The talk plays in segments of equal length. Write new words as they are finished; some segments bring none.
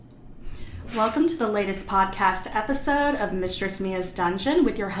Welcome to the latest podcast episode of Mistress Mia's Dungeon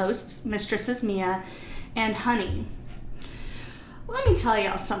with your hosts, Mistresses Mia and Honey. Let me tell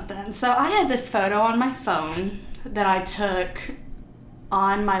y'all something. So I had this photo on my phone that I took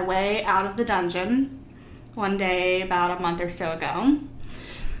on my way out of the dungeon one day about a month or so ago.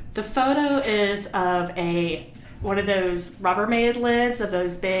 The photo is of one of those Rubbermaid lids of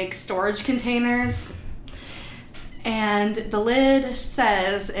those big storage containers. And the lid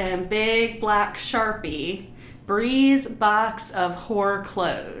says in big black Sharpie, Bree's box of horror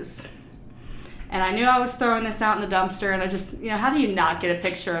clothes. And I knew I was throwing this out in the dumpster, and I just, how do you not get a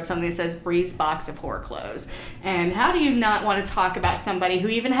picture of something that says Bree's box of horror clothes? And how do you not want to talk about somebody who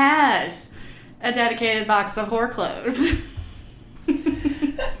even has a dedicated box of horror clothes?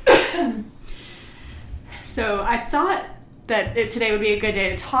 So I thought that today would be a good day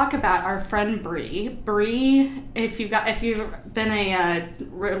to talk about our friend Bree. Bree, if you've been a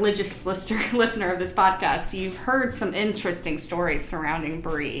religious listener of this podcast, you've heard some interesting stories surrounding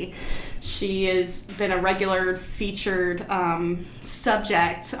Bree. She has been a regular featured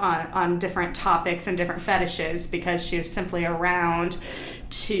subject on different topics and different fetishes because she is simply around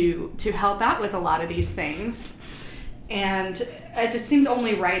to help out with a lot of these things. And it just seems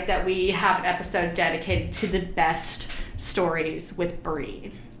only right that we have an episode dedicated to the best stories with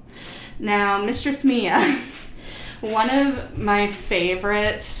Bree. Now, Mistress Mia, one of my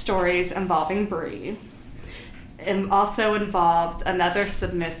favorite stories involving Bree also involved another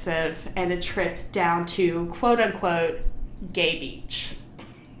submissive and a trip down to quote-unquote gay beach.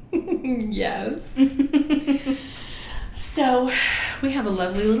 Yes. So, we have a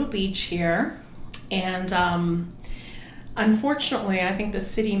lovely little beach here, and unfortunately, I think the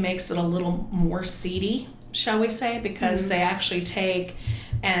city makes it a little more seedy, shall we say, because they actually take,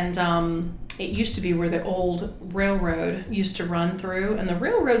 and it used to be where the old railroad used to run through, and the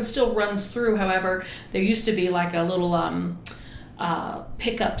railroad still runs through. However, there used to be like a little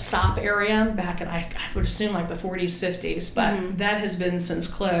pickup stop area back in, I would assume, like the 40s, 50s, but that has been since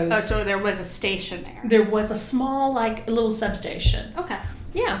closed. Oh, so there was a station there. There was a small, like, a little substation. Okay.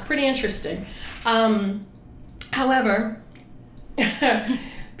 Yeah, pretty interesting. However,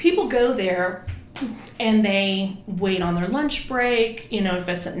 people go there and they wait on their lunch break. If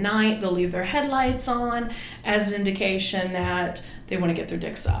it's at night, they'll leave their headlights on as an indication that they want to get their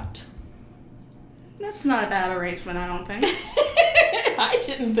dick sucked. That's not a bad arrangement, I don't think. I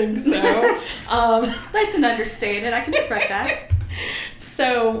didn't think so. Nice and understated. I can respect that.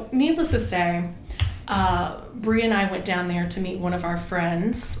 So, needless to say, Bree and I went down there to meet one of our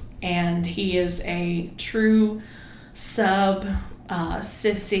friends, and he is a true sissy.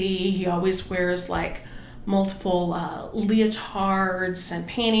 He always wears like multiple leotards and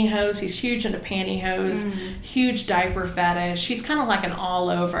pantyhose. He's huge into pantyhose, huge diaper fetish. He's kind of like an all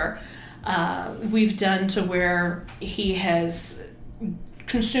over. We've done to where he has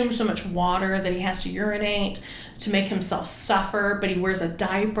consumed so much water that he has to urinate to make himself suffer, but he wears a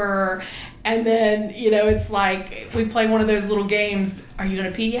diaper. And then, it's like we play one of those little games. Are you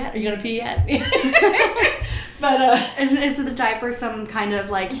going to pee yet? Are you going to pee yet? But is the diaper some kind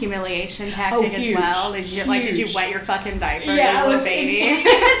of like humiliation tactic as well? Did you wet your fucking diaper, yeah, little baby?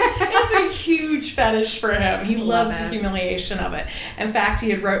 It's a huge fetish for him. He loves the humiliation of it. In fact,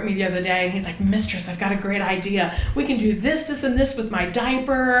 he had wrote me the other day, and he's like, "Mistress, I've got a great idea. We can do this, this, and this with my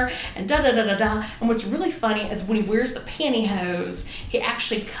diaper, and da da da da da." And what's really funny is when he wears the pantyhose, he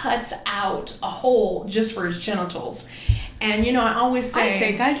actually cuts out a hole just for his genitals. And, I always say... I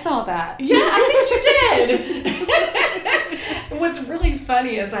think I saw that. Yeah, I think you did. What's really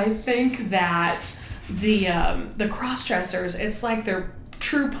funny is I think that the cross-dressers, it's like their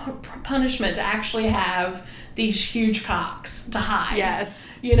true punishment to actually have these huge cocks to hide.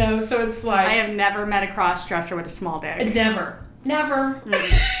 Yes. So it's like... I have never met a cross-dresser with a small dick. Never. No.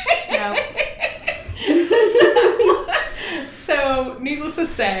 So, needless to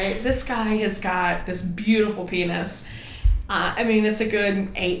say, this guy has got this beautiful penis. It's a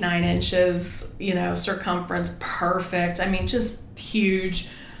good 8-9 inches, circumference, perfect. Just huge,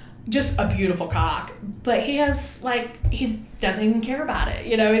 just a beautiful cock. But he has, he doesn't even care about it.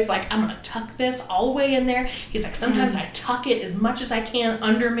 He's like, I'm going to tuck this all the way in there. He's like, sometimes I tuck it as much as I can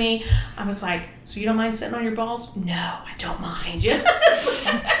under me. I was like, so you don't mind sitting on your balls? No, I don't mind.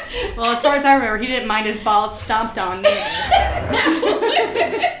 Well, as far as I remember, he didn't mind his balls stomped on either.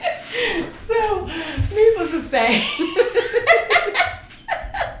 So, needless to say...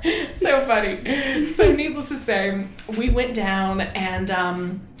 So funny. So needless to say, we went down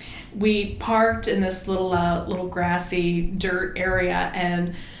and we parked in this little grassy dirt area,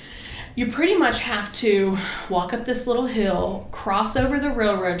 and you pretty much have to walk up this little hill, cross over the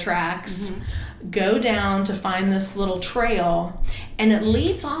railroad tracks, go down to find this little trail, and it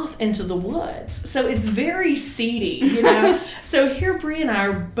leads off into the woods. So it's very seedy, you know. So here Bree and I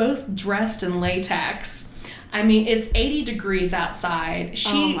are both dressed in latex. I mean, it's 80 degrees outside.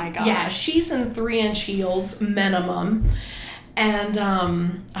 Oh my gosh. Yeah, she's in 3-inch heels minimum. And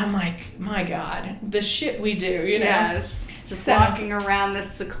I'm like, my God, the shit we do, you know? Yes. Just walking around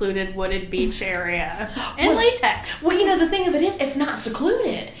this secluded wooded beach area in latex. Well, you know, the thing of it is, it's not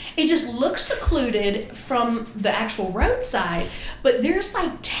secluded. It just looks secluded from the actual roadside, but there's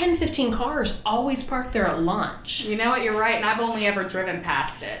like 10, 15 cars always parked there at lunch. You know what, you're right, and I've only ever driven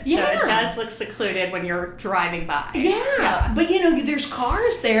past it. Yeah. So it does look secluded when you're driving by. Yeah, but you know, there's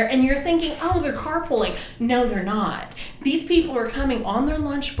cars there, and you're thinking, oh, they're carpooling. No, they're not. These people are coming on their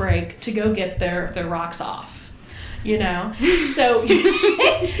lunch break to go get their rocks off. You know, so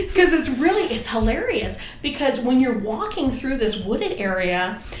because it's hilarious, because when you're walking through this wooded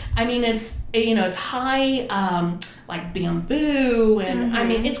area, I mean, it's, you know, it's high, like bamboo, and I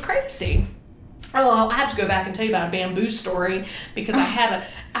mean, it's crazy. Oh, I have to go back and tell you about a bamboo story, because I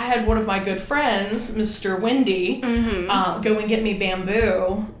had one of my good friends, Mr. Wendy, go and get me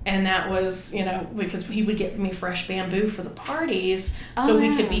bamboo, and that was, you know, because he would get me fresh bamboo for the parties, so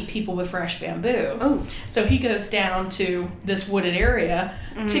we could meet people with fresh bamboo. Oh. So he goes down to this wooded area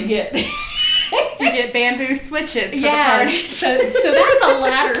to get to get bamboo switches for the yes. parties. So that's a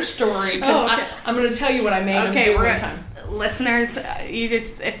latter story, because okay. I'm going to tell you what I made him do one time. Listeners,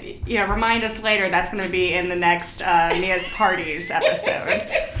 remind us later. That's going to be in the next Mia's Parties episode.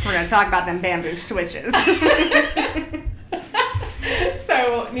 We're going to talk about them bamboo switches.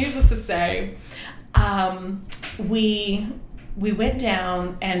 So, needless to say, we went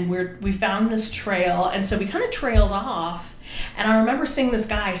down and we found this trail, and so we kind of trailed off. And I remember seeing this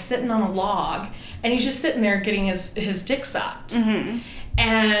guy sitting on a log, and he's just sitting there getting his dick sucked.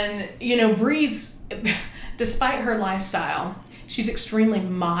 And you know, Bree's, despite her lifestyle, she's extremely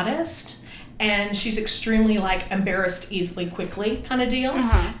modest, and she's extremely like embarrassed easily, quickly kind of deal.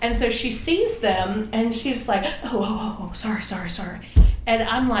 And so she sees them, and she's like, oh, sorry. And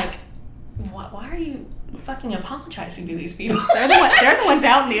I'm like, why are you fucking apologizing to these people? They're the ones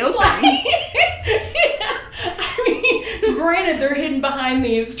out in the open. Yeah. I mean, granted, they're hidden behind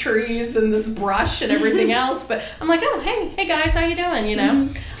these trees and this brush and everything else, but I'm like, oh, hey guys, how you doing? You know,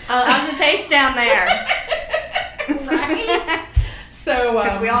 How's the taste down there? Right?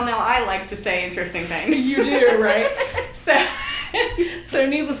 So we all know I like to say interesting things. You do, right? So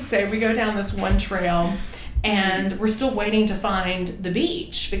needless to say, we go down this one trail, and we're still waiting to find the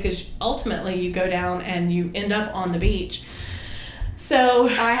beach, because ultimately you go down and you end up on the beach. So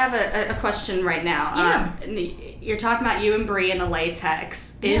I have a question right now. You're talking about you and Bree in the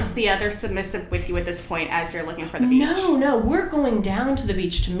latex. Is the other submissive with you at this point as you're looking for the beach? No, we're going down to the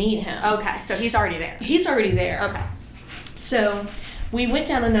beach to meet him. Okay, so he's already there. He's already there. Okay. So we went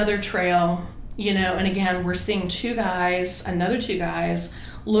down another trail, you know, and again, we're seeing another two guys,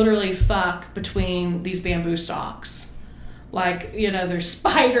 literally fuck between these bamboo stalks. Like, you know, there's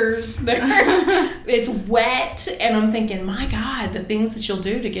spiders, it's wet, and I'm thinking, my God, the things that you'll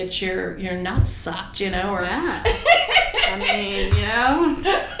do to get your nuts sucked, you know, or yeah. I mean, you know,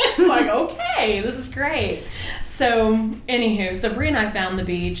 it's like, okay, this is great. So, anywho, Bree and I found the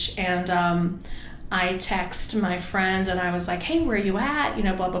beach, and I text my friend, and I was like, hey, where are you at? You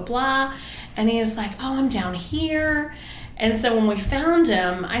know, blah, blah, blah. And he was like, oh, I'm down here. And so when we found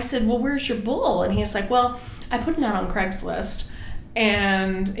him, I said, well, where's your bull? And he's like, well, I put it out on Craigslist,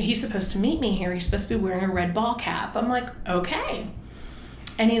 and he's supposed to meet me here. He's supposed to be wearing a red ball cap. I'm like, okay.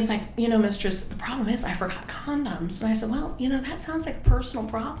 And he's like, you know, mistress, the problem is I forgot condoms. And I said, well, you know, that sounds like a personal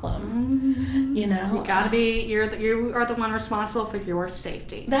problem. You know, you gotta be. You are the one responsible for your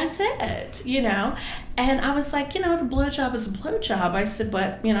safety. That's it. You know, and I was like, you know, the blowjob is a blowjob. I said,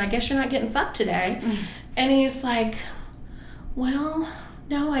 but you know, I guess you're not getting fucked today. And he's like, well,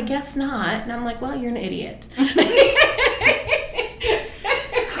 no, I guess not. And I'm like, well, you're an idiot.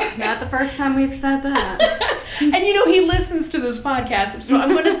 Not the first time we've said that. And you know, he listens to this podcast, so I'm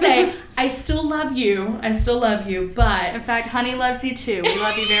going to say, I still love you, but... In fact, Honey loves you too. We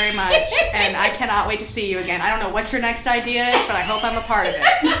love you very much, and I cannot wait to see you again. I don't know what your next idea is, but I hope I'm a part of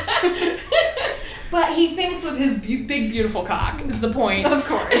it. But he thinks with his big, beautiful cock, is the point. Of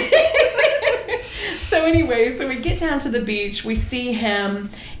course. So anyway, so we get down to the beach, we see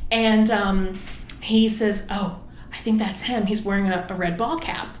him, and he says, oh, I think that's him. He's wearing a red ball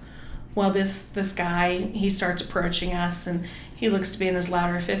cap. Well, this guy, he starts approaching us, and he looks to be in his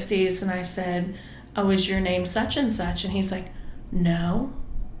latter 50s, and I said, oh, is your name such and such? And he's like, no.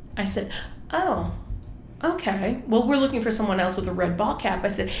 I said, oh, okay. Well, we're looking for someone else with a red ball cap. I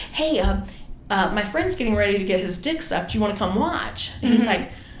said, hey, my friend's getting ready to get his dick sucked. Do you want to come watch? And he's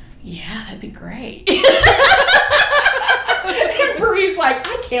like, yeah, that'd be great. And Bree's like,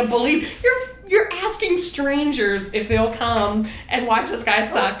 I can't believe you're asking strangers if they'll come and watch this guy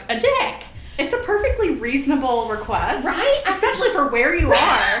suck a dick. It's a perfectly reasonable request. Right? Especially for where you are.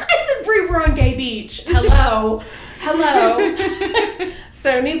 I said, Bree, we're on Gay Beach. Hello. Hello.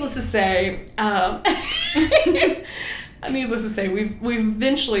 So needless to say, we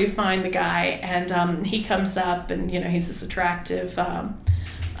eventually find the guy, and he comes up, and he's this attractive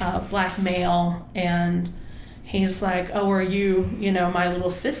black male, and he's like, oh, are you my little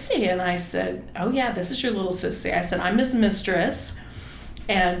sissy? And I said, oh yeah, this is your little sissy. I said, I'm his mistress,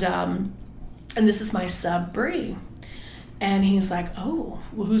 and this is my sub Bree. And he's like, oh,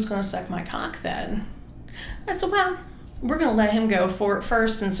 well, who's gonna suck my cock then? I said, well, we're going to let him go for it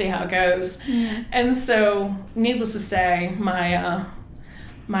first and see how it goes. Mm. And so, needless to say, my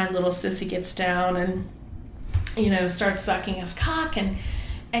little sissy gets down and, starts sucking his cock. And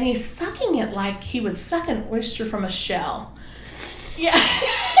he's sucking it like he would suck an oyster from a shell. Yeah.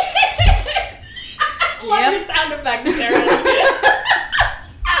 Love your sound effect there.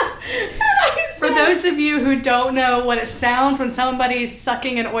 For those of you who don't know what it sounds when somebody's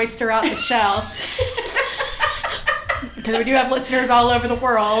sucking an oyster out the shell... Because we do have listeners all over the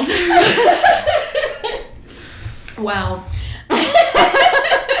world. Wow.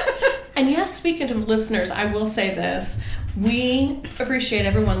 And yes, speaking to listeners, I will say this. We appreciate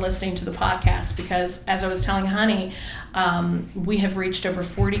everyone listening to the podcast because, as I was telling Honey, we have reached over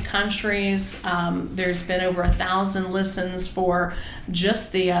 40 countries. There's been over 1,000 listens for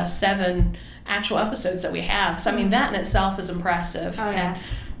just the 7 actual episodes that we have. So, I mean, that in itself is impressive. Oh,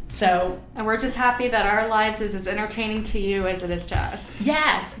 yes. And we're just happy that our lives is as entertaining to you as it is to us.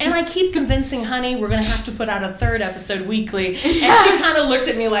 Yes. And I keep convincing Honey we're going to have to put out a 3rd episode weekly. And she kind of looked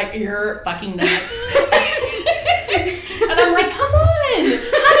at me like, you're fucking nuts. And I'm like, come on.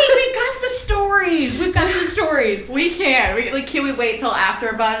 Honey, we've got the stories. We can. Can we wait till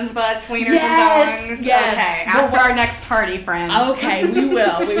after Buns, Butts, Wieners, and Dongs? Yes. Okay. After our next party, friends. Okay, we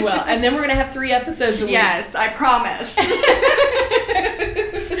will. And then we're going to have 3 episodes a week. Yes, I promise.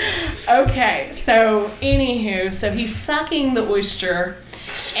 Okay, so anywho, so he's sucking the oyster,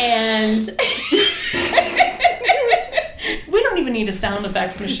 and we don't even need a sound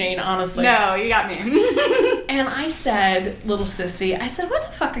effects machine, honestly. No, you got me. And I said, little sissy, I said, what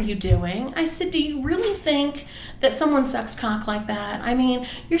the fuck are you doing? I said, do you really think that someone sucks cock like that? I mean,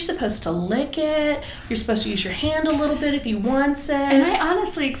 you're supposed to lick it. You're supposed to use your hand a little bit if he wants it. And I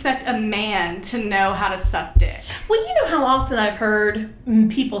honestly expect a man to know how to suck dick. Well, you know how often I've heard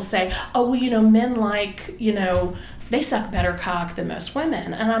people say, oh, well, men like, they suck better cock than most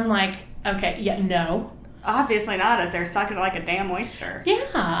women. And I'm like, okay, yeah, no. Obviously not if they're sucking like a damn oyster. Yeah.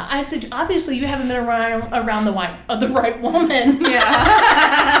 I said, obviously you haven't been around the right woman.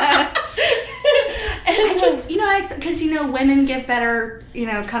 Yeah. I just, because, women give better,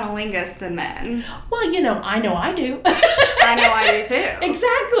 cunnilingus than men. Well, I know I do. I know I do too.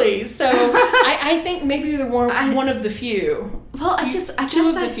 Exactly. So I think maybe you're one of the few. Well, I guess I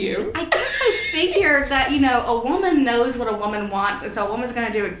figured that, a woman knows what a woman wants, and so a woman's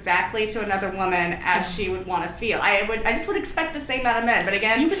going to do exactly to another woman as she would want to feel. I just would expect the same out of men, but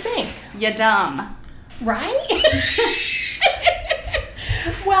again, you would think. You're dumb. Right?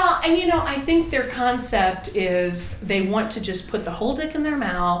 Well, and I think their concept is they want to just put the whole dick in their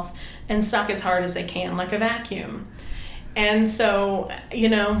mouth and suck as hard as they can, like a vacuum. And so,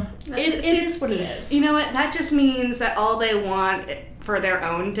 it is what it is. You know what? That just means that all they want for their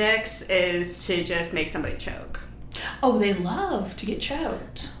own dicks is to just make somebody choke. Oh, they love to get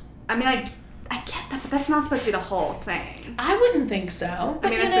choked. I mean, I get that, but that's not supposed to be the whole thing. I wouldn't think so.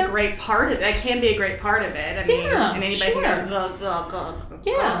 But it's a great part of it. It can be a great part of it. I mean, and anybody can go,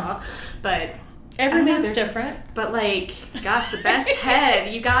 yeah. But every man's different. But gosh, the best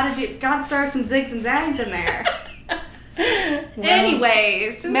head, you gotta throw some zigs and zags in there. Well,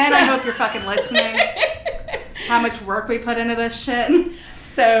 anyways, men, I hope you're fucking listening. How much work we put into this shit.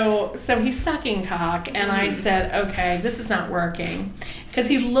 So he's sucking cock, and I said, okay, this is not working. Because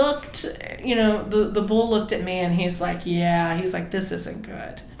he looked, the bull looked at me, and he's like, yeah. He's like, this isn't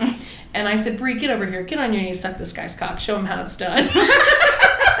good. And I said, Bree, get over here. Get on your knees, suck this guy's cock. Show him how it's done. And the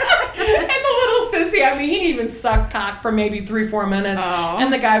little sissy, he didn't even suck cock for maybe 3-4 minutes. Oh.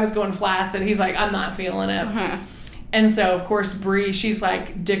 And the guy was going flaccid. He's like, I'm not feeling it. Uh-huh. And so, of course, Bree, she's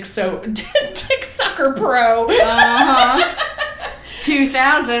like, Dick Sucker Pro.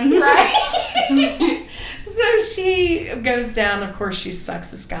 2000. Right? So she goes down. Of course, she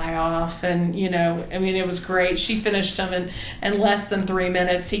sucks this guy off, and it was great. She finished him in less than 3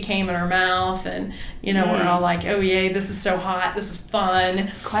 minutes. He came in her mouth, and we're all like, "Oh yay, this is so hot. This is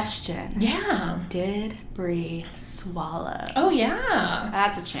fun." Question. Yeah. Did Bree swallow? Oh yeah.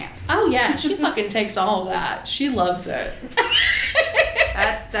 That's a champ. Oh yeah. She fucking takes all of that. She loves it.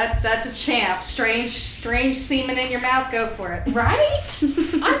 That's a champ. Strange semen in your mouth. Go for it. Right?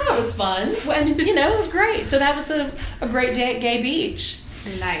 I thought it was fun. And, it was great. So that was a great day at Gay Beach.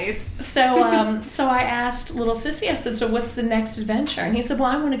 Nice. So so I asked little Sissy, I said, "So what's the next adventure?" And he said, "Well,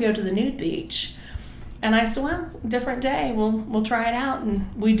 I want to go to the nude beach." And I said, "Well, different day. We'll try it out." And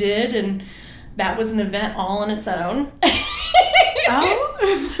we did, and that was an event all on its own. Oh?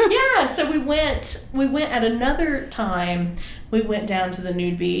 Yeah, so we went at another time. We went down to the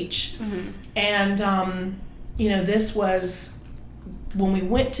nude beach. Mm-hmm. And this was when we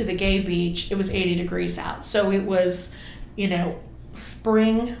went to the gay beach, it was 80 degrees out. So it was,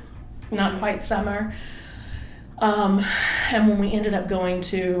 spring, not quite summer. And when we ended up going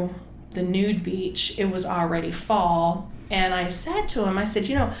to the nude beach, it was already fall. And I said to him, I said,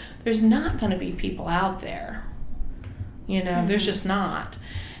 there's not going to be people out there. There's just not.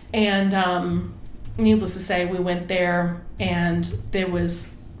 And needless to say, we went there, and there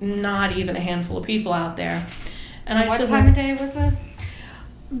was not even a handful of people out there. And I said, "What time of day was this?"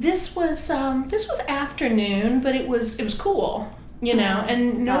 This was afternoon, but it was cool,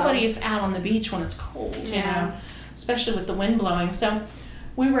 and nobody is out on the beach when it's cold, especially with the wind blowing. So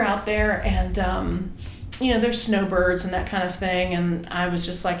we were out there, and there's snowbirds and that kind of thing, and I was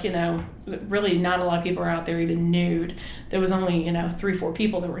just like, really not a lot of people were out there even nude. There was only 3-4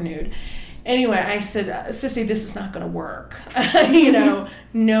 people that were nude. Anyway, I said, "Sissy, this is not going to work."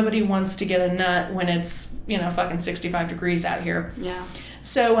 Nobody wants to get a nut when it's, fucking 65 degrees out here. Yeah.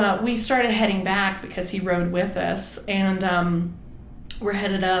 So we started heading back because he rode with us, and we're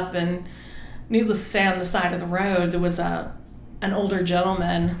headed up, and needless to say, on the side of the road, there was an older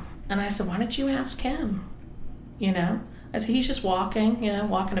gentleman, and I said, "Why don't you ask him?" I said, "He's just walking,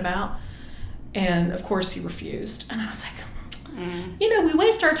 walking about." And of course he refused. And I was like, we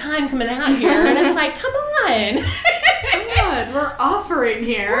waste our time coming out here, and it's like, come on. Come on, we're offering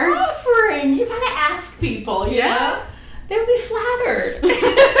here. We're offering. You gotta ask people, you know? They would be flattered.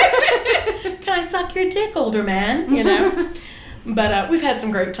 Can I suck your dick, older man? But we've had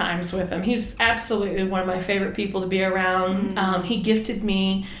some great times with him. He's absolutely one of my favorite people to be around. He gifted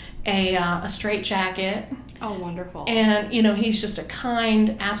me a straight jacket. Oh, wonderful. And, he's just a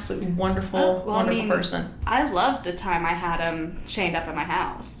kind, absolutely wonderful, wonderful person. I loved the time I had him chained up in my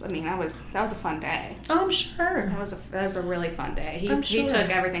house. I mean, that was a fun day. Oh, I'm sure. That was a really fun day. He sure. took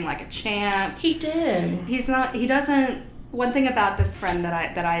everything like a champ. He did. One thing about this friend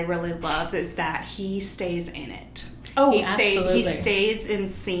that I really love is that he stays in it. Oh, absolutely. He stays in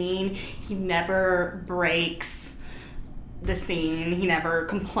scene. He never breaks the scene. He never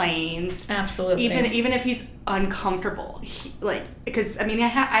complains. Absolutely. Even if he's uncomfortable, because I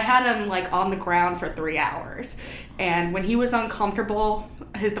had him like on the ground for 3 hours, and when he was uncomfortable,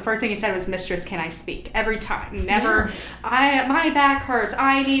 the first thing he said was, "Mistress, can I speak?" Every time. Never. Yeah. My back hurts.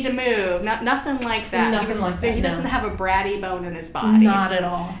 I need to move. Nothing like that. He doesn't have a bratty bone in his body. Not at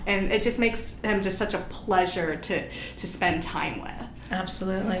all. And it just makes him just such a pleasure to spend time with.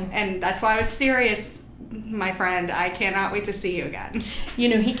 Absolutely. And that's why I was serious. My friend, I cannot wait to see you again.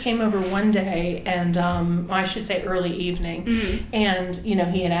 He came over one day, and I should say early evening, and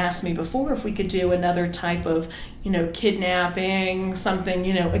he had asked me before if we could do another type of kidnapping,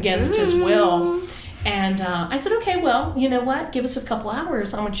 something against his will. And I said, "Okay, well, you know what, give us a couple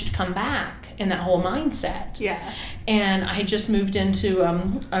hours. I want you to come back in that whole mindset." Yeah. And I had just moved into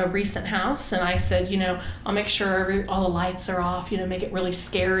a recent house, and I said, I'll make sure all the lights are off, make it really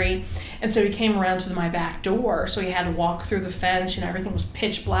scary. And so he came around to my back door, so he had to walk through the fence, everything was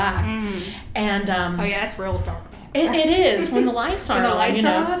pitch black. And oh yeah, it's real dark. It is when the lights aren't on. When the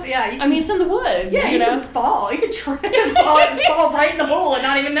lights are off, yeah. It's in the woods. Yeah, you can fall. You could trip and fall right in the bowl and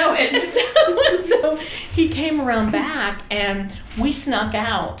not even know it. So he came around back, and we snuck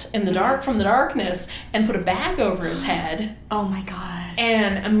out in the dark from the darkness and put a bag over his head. Oh my gosh.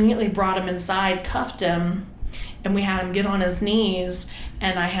 And immediately brought him inside, cuffed him, and we had him get on his knees.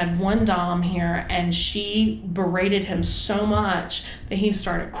 And I had one dom here, and she berated him so much that he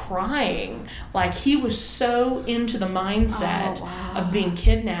started crying. Like, he was so into the mindset of being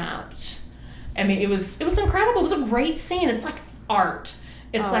kidnapped. It was incredible. It was a great scene. It's like art.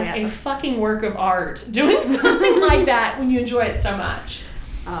 It's a fucking work of art. Doing something like that when you enjoy it so much.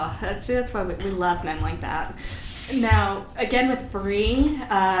 Oh, that's why we love men like that. Now, again with Bree,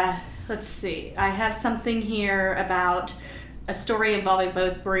 let's see. I have something here about a story involving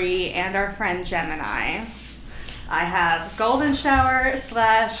both Bree and our friend Gemini. I have golden shower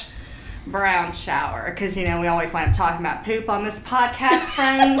 / brown shower, because, you know, we always wind up talking about poop on this podcast,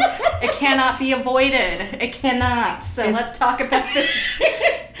 friends. It cannot be avoided. It cannot. So let's talk about this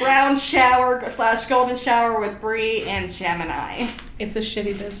brown shower / golden shower with Bree and Gemini. It's a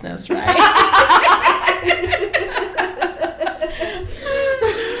shitty business, right?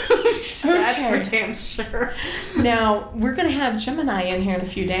 That's for damn sure. Now, we're going to have Gemini in here in a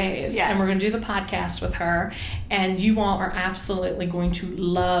few days. Yes. And we're going to do the podcast with her. And you all are absolutely going to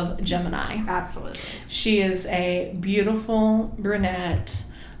love Gemini. Absolutely. She is a beautiful brunette.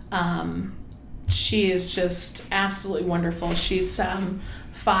 She is just absolutely wonderful. She's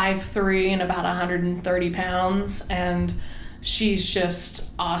 5'3" and about 130 pounds. And she's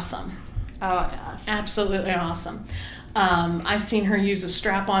just awesome. Oh, yes. Absolutely awesome. I've seen her use a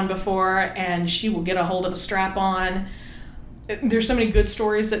strap-on before, and she will get a hold of a strap-on. There's so many good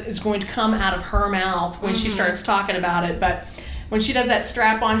stories that is going to come out of her mouth when she starts talking about it, but when she does that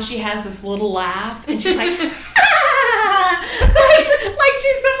strap-on, she has this little laugh, and she's like, like she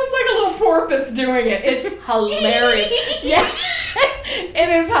sounds like a little porpoise doing it. It's hilarious. Yeah, it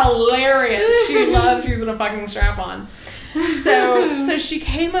is hilarious. She loves using a fucking strap-on. So she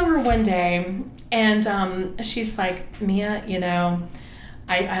came over one day, and she's like, Mia, you know,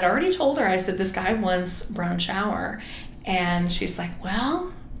 I'd already told her, I said, this guy wants brown shower. And she's like,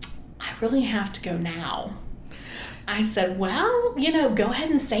 well, I really have to go now. I said, well, you know, go ahead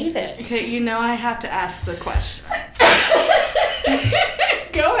and save it. Okay, you know I have to ask the question.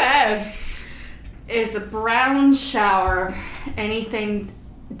 Go ahead. Is a brown shower anything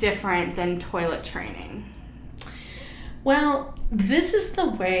different than toilet training? Well, this is the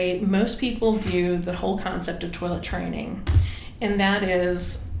way most people view the whole concept of toilet training. And that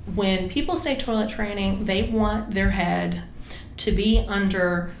is, when people say toilet training, they want their head to be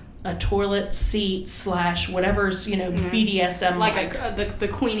under a toilet seat / whatever's, you know, BDSM. Like the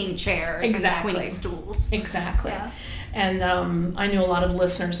queening chairs. Exactly. And the queening stools. Exactly. Yeah. And I know a lot of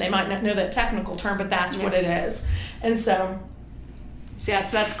listeners, they might not know that technical term, but that's what it is. And so yeah,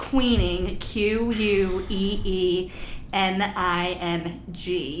 so that's queening, QUEENING.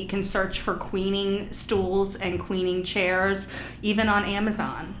 You can search for queening stools and queening chairs, even on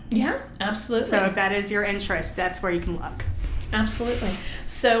Amazon. Yeah, absolutely. So if that is your interest, that's where you can look. Absolutely.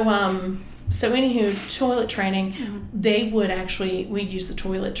 So, anywho, toilet training, we'd use the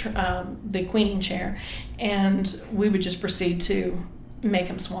toilet, the queening chair, and we would just proceed to make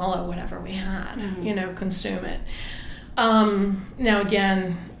them swallow whatever we had, you know, consume it. Now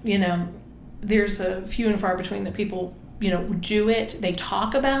again, you know, there's a few and far between that people, you know, do it. They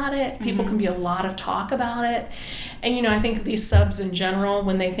talk about it. People can be a lot of talk about it. And, you know, I think these subs in general,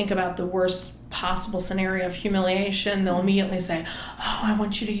 when they think about the worst possible scenario of humiliation, they'll immediately say, oh, I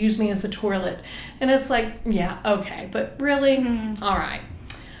want you to use me as a toilet. And it's like, yeah, okay, but really? All right.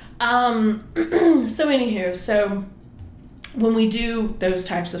 So when we do those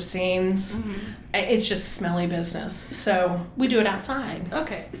types of scenes, it's just smelly business. So we do it outside.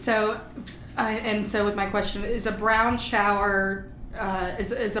 Okay, so with my question, is a brown shower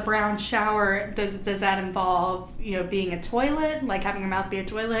is a brown shower, does that involve, you know, being a toilet, like having your mouth be a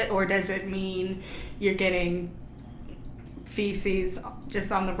toilet, or does it mean you're getting feces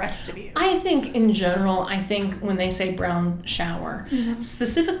just on the rest of you? I think in general, when they say brown shower,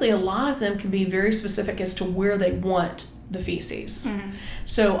 specifically, a lot of them can be very specific as to where they want the feces.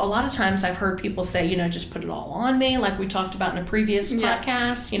 So a lot of times I've heard people say, you know, just put it all on me, like we talked about in a previous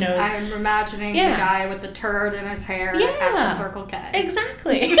podcast. You know, I'm imagining the guy with the turd in his hair at the Circle K.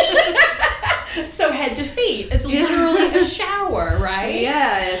 Exactly. So head to feet, it's literally a shower, right?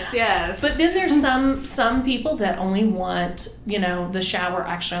 Yes. But then there's some people that only want, you know, the shower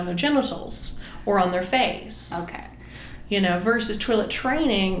actually on their genitals or on their face. Okay. You know, versus toilet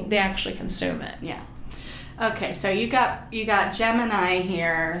training, they actually consume it. Yeah. Okay, so you got Gemini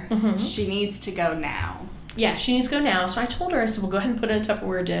here. She needs to go now. Yeah, she needs to go now. So I told her, I said, well, go ahead and put it in a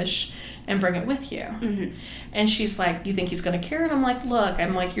Tupperware dish and bring it with you. And she's like, you think he's going to care? And I'm like, look,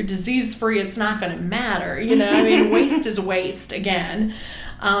 you're disease-free. It's not going to matter. You know, I mean, waste is waste again.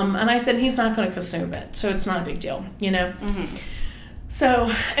 And I said, he's not going to consume it. So it's not a big deal, you know.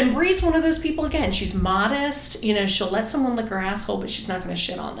 So, and Bree's one of those people, again, she's modest. You know, she'll let someone lick her asshole, but she's not going to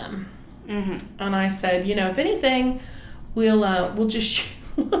shit on them. And I said, you know, if anything, we'll just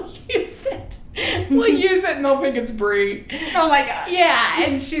use it. We'll use it and they'll think it's Bree. Oh my God. Yeah.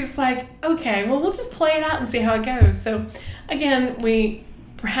 And she's like, okay, well, we'll just play it out and see how it goes. So again, we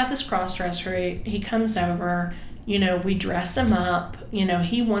have this cross-dresser. He comes over, we dress him up.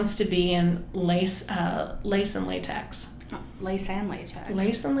 He wants to be in lace and latex. Lace and latex.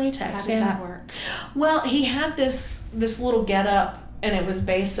 Lace and latex. How does that work? Well, he had this little getup, and it was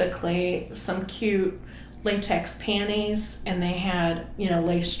basically some cute latex panties, and they had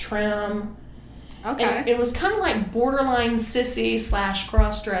lace trim. Okay. And it was kind of like borderline sissy /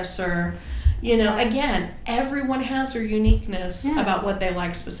 cross-dresser. Again, everyone has their uniqueness about what they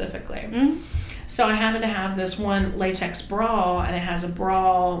like specifically. Mm-hmm. So I happen to have this one latex bra, and it has a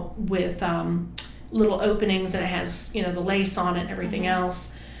bra with little openings, and it has, the lace on it and everything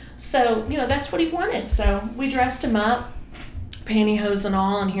else. So, that's what he wanted. So we dressed him up, pantyhose and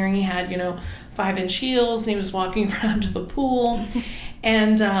all, and here he had, 5-inch heels, and he was walking around to the pool.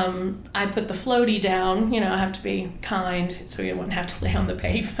 And I put the floaty down. I have to be kind so he wouldn't have to lay on the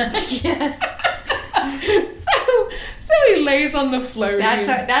pavement. Yes. So he lays on the floaty.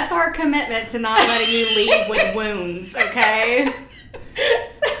 That's our commitment to not letting you leave with wounds, okay?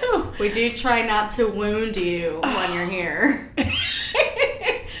 So we do try not to wound you when you're here.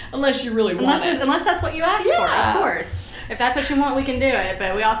 Unless you really want it. Unless that's what you asked for, of course. If that's what you want, we can do it.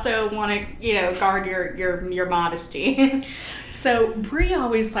 But we also want to, guard your modesty. So Bree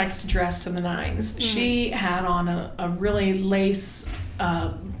always likes to dress to the nines. Mm-hmm. She had on a really lace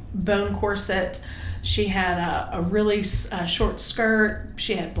bone corset. She had a really short skirt.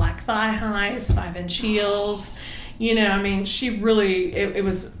 She had black thigh highs, 5-inch heels. She really, it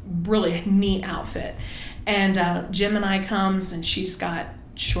was really neat outfit. And Gemini comes, and she's got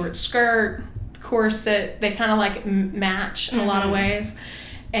short skirt, corset. They kind of like match in a lot of ways.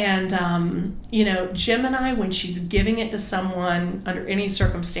 And, Gemini, when she's giving it to someone under any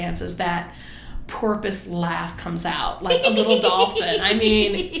circumstances, that porpoise laugh comes out like a little dolphin. I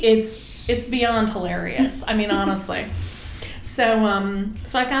mean, it's beyond hilarious. I mean, honestly. So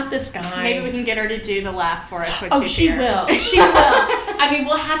I got this guy. Maybe we can get her to do the laugh for us. She will. She will. I mean,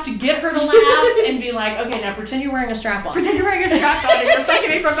 we'll have to get her to laugh and be like, okay, now pretend you're wearing a strap on. Pretend you're wearing a strap on and you're fucking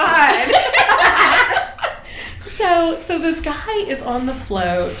me from behind. So this guy is on the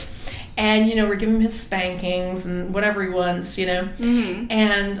float, and we're giving him his spankings and whatever he wants, Mm-hmm.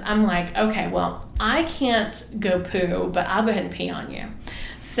 And I'm like, okay, well, I can't go poo, but I'll go ahead and pee on you.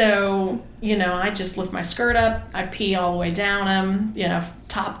 So I just lift my skirt up, I pee all the way down him,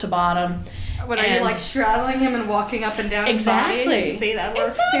 top to bottom. What are you, like, straddling him and walking up and down his exactly body? See, that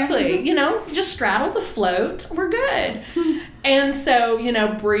works exactly too. Just straddle the float, we're good. And so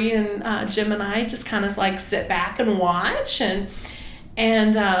Bree and Gemini just kind of like sit back and watch, and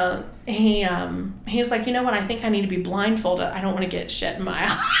he's like, what, I think I need to be blindfolded. I don't want to get shit in my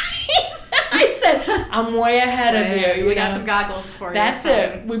eyes. I said, I'm way ahead of you. We got some goggles for you. That's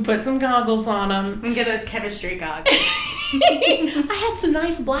it. We put some goggles on him. And get those chemistry goggles. I had some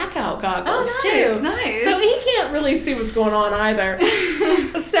nice blackout goggles too. Nice. So he can't really see what's going on either.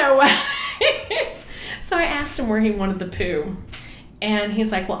 So I asked him where he wanted the poo. And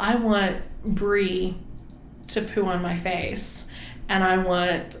he's like, well, I want Bree to poo on my face. And I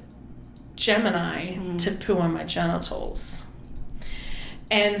want Gemini to poo on my genitals.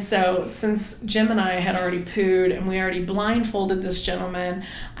 And so since Gemini had already pooed and we already blindfolded this gentleman,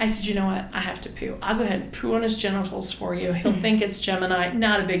 I said, you know what? I have to poo. I'll go ahead and poo on his genitals for you. He'll think it's Gemini.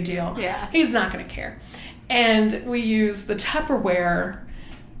 Not a big deal. Yeah. He's not going to care. And we used the Tupperware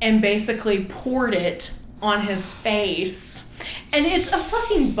and basically poured it on his face. And it's a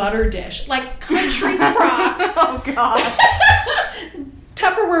fucking butter dish. Like country crock. Oh, God.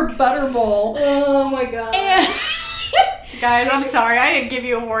 Tupperware butter bowl. Oh, my God. And guys, I'm sorry. I didn't give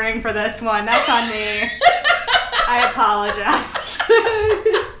you a warning for this one. That's on me. I apologize.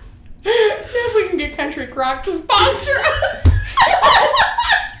 If we can get Country Crock to sponsor us.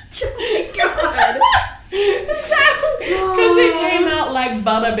 Oh my God. Because it came out like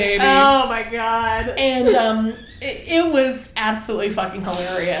butter, baby. Oh my God. And it was absolutely fucking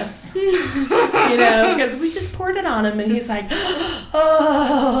hilarious. Because we just poured it on him and he's like,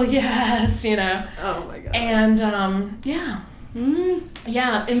 oh, yes, Oh my God. And, yeah.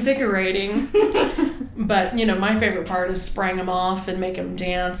 Yeah, invigorating. But, my favorite part is spraying him off and make him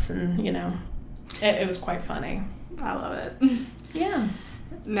dance and, it was quite funny. I love it. Yeah.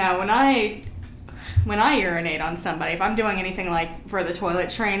 Now, when I urinate on somebody, if I'm doing anything like for the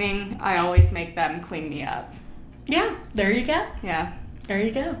toilet training, I always make them clean me up. Yeah, there you go. Yeah. There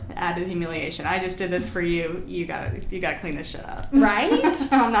you go. Added humiliation. I just did this for you. You gotta clean this shit up.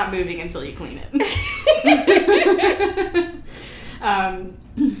 Right? I'm not moving until you clean it.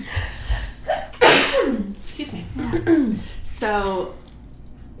 Excuse me. So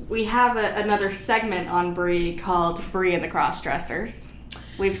we have another segment on Bree called Bree and the Crossdressers.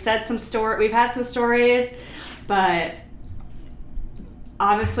 We've had some stories, But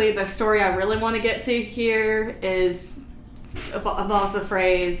honestly, the story I really want to get to here involves the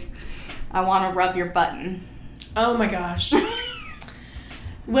phrase, "I want to rub your button." Oh my gosh.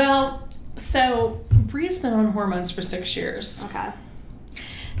 Well, so Bree's been on hormones for 6 years. Okay.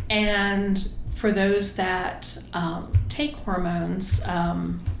 And for those that take hormones,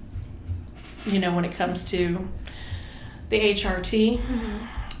 when it comes to the HRT,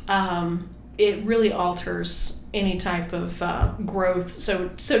 it really alters any type of growth, so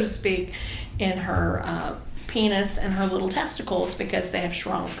to speak, in her penis and her little testicles because they have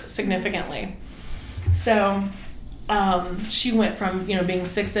shrunk significantly. So she went from being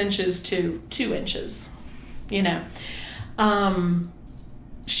 6 inches to 2 inches.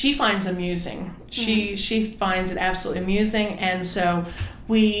 She finds amusing. She finds it absolutely amusing, and so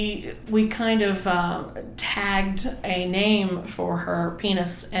we kind of tagged a name for her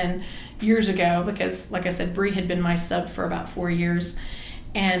penis and years ago because, like I said, Bree had been my sub for about 4 years,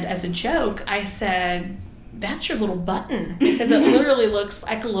 and as a joke, I said, "That's your little button," because it literally looks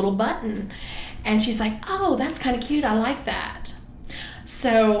like a little button. And she's like, "Oh, that's kind of cute. I like that."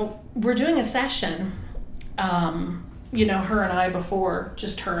 So we're doing a session, her and I before,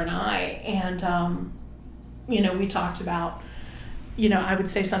 just her and I. And, we talked about, I would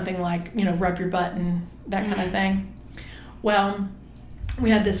say something like, rub your button, that kind of thing. Well, we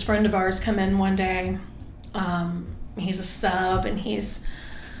had this friend of ours come in one day. He's a sub, and he's,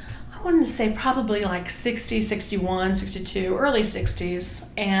 I wanted to say probably like 60, 61, 62, early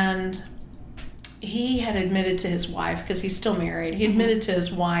 60s. And he had admitted to his wife, because he's still married, he admitted to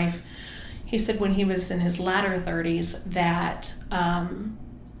his wife, he said when he was in his latter 30s that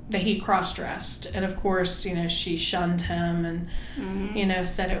he cross-dressed. And of course, she shunned him and,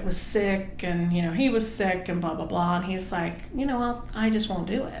 said it was sick and, he was sick and blah, blah, blah. And he's like, I just won't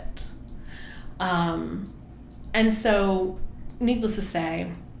do it. And so, needless to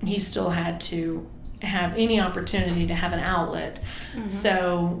say, he still had to have any opportunity to have an outlet.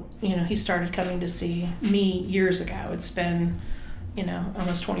 So, he started coming to see me years ago. It's been,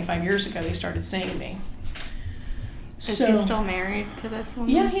 almost 25 years ago he started seeing me. Is he still married to this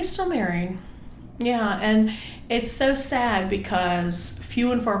woman? Yeah, he's still married. Yeah, and it's so sad because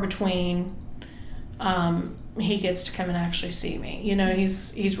few and far between he gets to come and actually see me.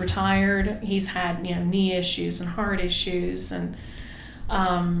 He's retired. He's had, knee issues and heart issues, and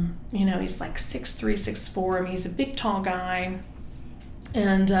he's like 6'3", 6'4". I mean, he's a big, tall guy.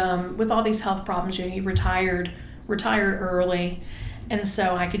 And with all these health problems, he retired early. And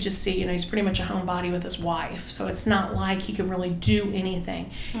so I could just see, he's pretty much a homebody with his wife. So it's not like he can really do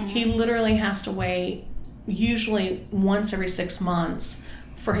anything. He literally has to wait, usually once every 6 months,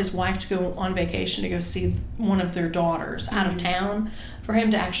 for his wife to go on vacation to go see one of their daughters out of town, for him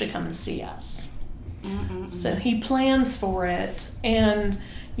to actually come and see us. So he plans for it, and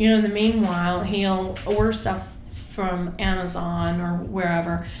in the meanwhile he'll order stuff from Amazon or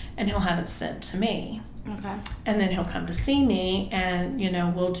wherever, and he'll have it sent to me. Okay. And then he'll come to see me, and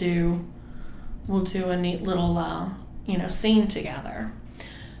we'll do a neat little scene together.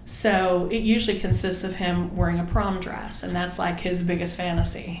 So it usually consists of him wearing a prom dress, and that's like his biggest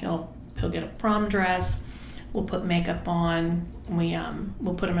fantasy. He'll get a prom dress. We'll put makeup on.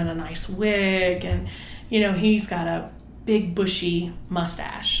 We'll put him in a nice wig, and he's got a big bushy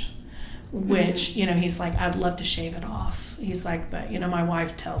mustache, which he's like, I'd love to shave it off. He's like, but my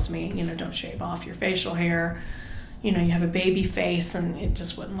wife tells me, don't shave off your facial hair. You have a baby face, and it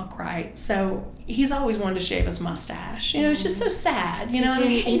just wouldn't look right. So he's always wanted to shave his mustache. It's just so sad.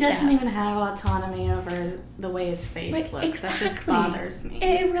 He doesn't even have autonomy over the way his face looks. Exactly. That just bothers me.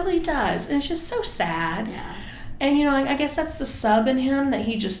 It really does, and it's just so sad. Yeah. And I guess that's the sub in him, that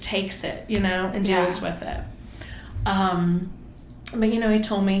he just takes it, and deals with it. But he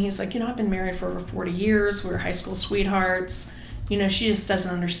told me, he's like, I've been married for over 40 years. We were high school sweethearts. She just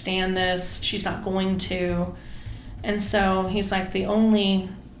doesn't understand this. She's not going to. And so he's like, the only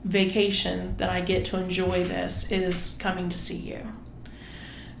vacation that I get to enjoy this is coming to see you.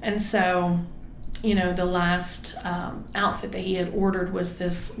 And so, the last outfit that he had ordered was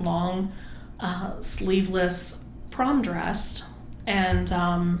this long sleeveless prom dress. And,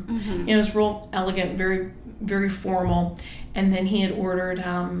 it was real elegant, very, very formal. And then he had ordered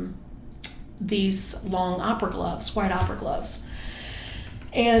these long opera gloves, white opera gloves.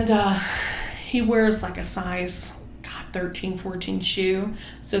 And he wears like a size 13, 14 shoe.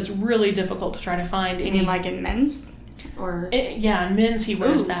 So it's really difficult to try to find any. You mean like in men's? In men's he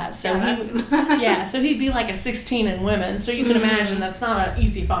wears that. So so he'd be like a 16 in women. So you can imagine that's not an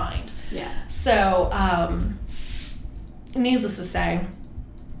easy find. Yeah. So, needless to say,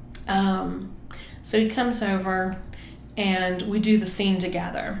 So he comes over and we do the scene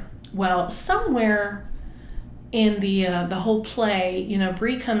together. Well, somewhere in the whole play, you know,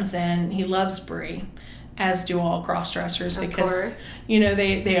 Bree comes in. He loves Bree, as do all cross-dressers, Of because, course. you know,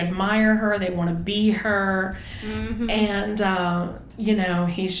 they admire her. They want to be her. Mm-hmm. And, you know,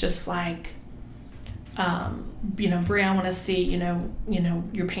 he's just like, you know, Bree, I want to see, you know,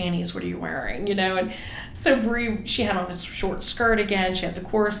 your panties. What are you wearing? You know, and so Bree, she had on a short skirt again. She had the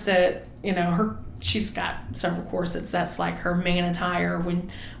corset. You know, she's got several corsets. That's like her main attire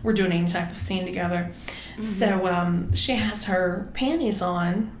when we're doing any type of scene together. Mm-hmm. So she has her panties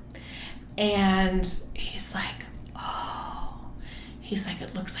on, and he's like,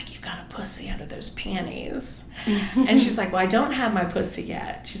 it looks like you've got a pussy under those panties. And she's like, well, I don't have my pussy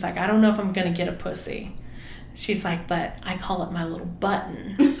yet. She's like, I don't know if I'm going to get a pussy. She's like, but I call it my little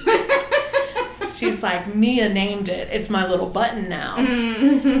button. She's like, Mia named it. It's my little button now.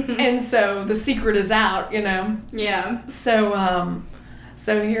 And so the secret is out, you know? Yeah. So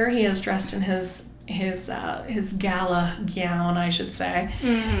here he is dressed in his gala gown, I should say.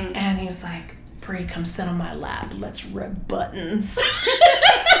 Mm-hmm. And he's like, Bree, come sit on my lap. Let's rub buttons.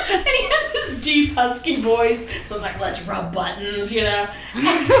 And he has this deep, husky voice. So it's like, let's rub buttons, you know? And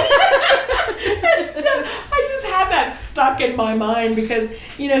so I just have that stuck in my mind because,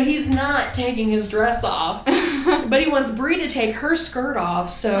 you know, he's not taking his dress off. But he wants Bree to take her skirt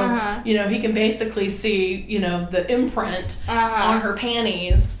off so, you know, he can basically see, you know, the imprint on her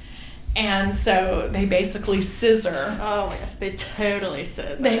panties. And so they basically scissor. Oh, yes, they totally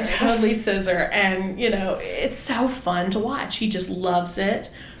scissor. They totally scissor. And, you know, it's so fun to watch. He just loves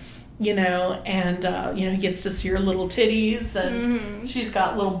it, you know, and, you know, he gets to see her little titties, and she's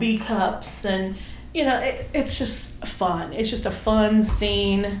got little B cups, and, you know, it's just fun. It's just a fun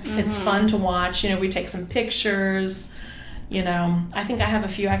scene. It's fun to watch. You know, we take some pictures. You know, I think I have a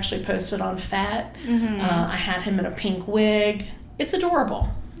few actually posted on FET. I had him in a pink wig. It's adorable.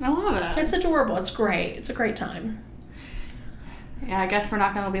 I love it. It's adorable. It's great. It's a great time. Yeah, I guess we're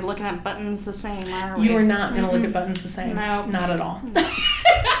not going to be looking at buttons the same, are we? You are not going to look at buttons the same. No. Not at all.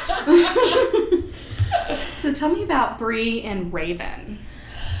 So tell me about Bree and Raven.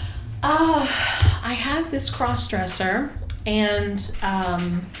 I have this cross-dresser, and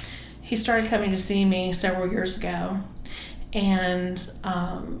he started coming to see me several years ago. And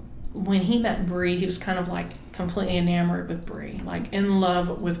when he met Bree, he was kind of like completely enamored with Bree, like in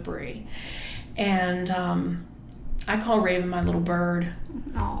love with Bree. And I call Raven my little bird.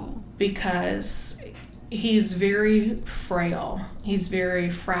 Oh. Because he's very frail. He's very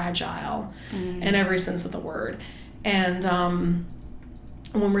fragile in every sense of the word. And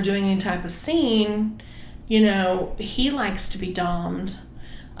when we're doing any type of scene, you know, he likes to be dommed.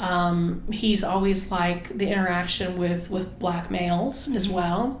 He's always like the interaction with black males as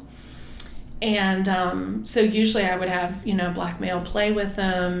well. And so usually I would have, you know, black male play with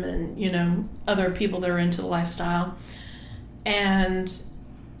them, and, you know, other people that are into the lifestyle. And,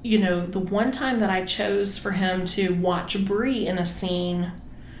 you know, the one time that I chose for him to watch Bree in a scene,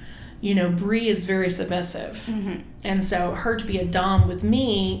 you know, Bree is very submissive. And so her to be a dom with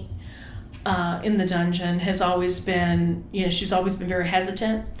me in the dungeon has always been, you know, she's always been very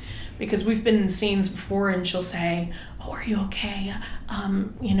hesitant, because we've been in scenes before and she'll say, oh, are you okay?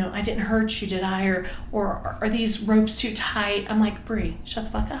 You know, I didn't hurt you, did I? Or are these ropes too tight? I'm like, Bree, shut the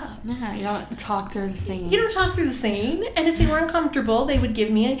fuck up. Yeah, you don't talk through the scene. You don't talk through the scene. And if they were uncomfortable, they would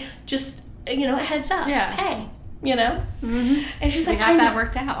give me just, you know, a heads up. Yeah. Hey, you know? And she's We like, got that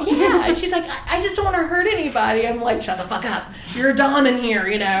worked out. Yeah. And she's like, I just don't want to hurt anybody. I'm like, shut the fuck up. You're a dom in here,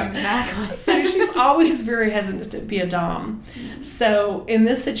 you know? Exactly. So she's always very hesitant to be a dom. So in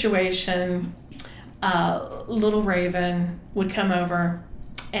this situation, little Raven would come over,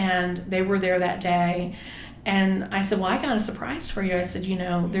 and they were there that day. And I said, well, I got a surprise for you. I said, you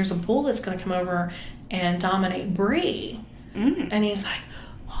know, there's a bull that's going to come over and dominate Bree. And he's like,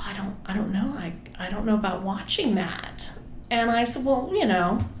 well, I don't know. I don't know about watching that. And I said, well, you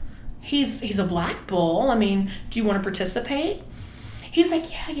know, he's a black bull. I mean, do you want to participate? He's like,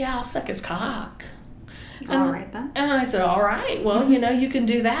 yeah, I'll suck his cock. All right, then. And I said, all right, well, you know, you can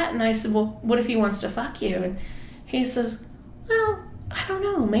do that. And I said, well, what if he wants to fuck you? And he says, well, I don't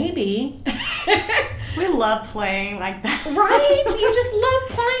know, maybe. We love playing like that. Right? You just love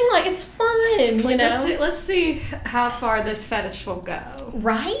playing like it's fun, you know? Let's see how far this fetish will go.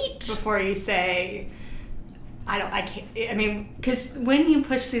 Right? Before you say, I can't, I mean, because when you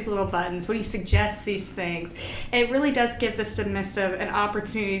push these little buttons, when you suggest these things, it really does give the submissive an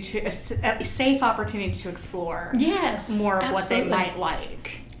opportunity a safe opportunity to explore yes, more of absolutely. what they might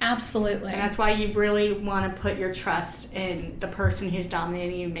like. Absolutely. And that's why you really want to put your trust in the person who's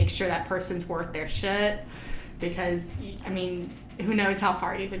dominating you. Make sure that person's worth their shit. Because, I mean, who knows how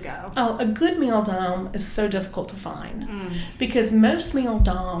far you could go. Oh, a good male dom is so difficult to find. Because most male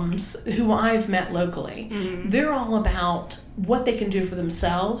doms who I've met locally, they're all about what they can do for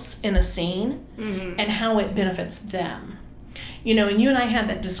themselves in a scene and how it benefits them. You know, and you and I had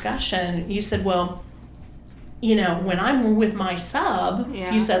that discussion. You said, well, you know, when I'm with my sub,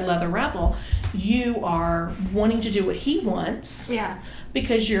 you said Leather Rebel, you are wanting to do what he wants. Yeah.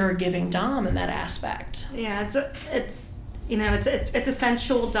 Because you're a giving dom in that aspect. Yeah, it's you know, it's a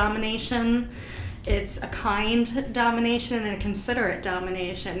sensual domination. It's a kind domination and a considerate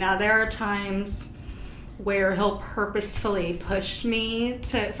domination. Now, there are times where he'll purposefully push me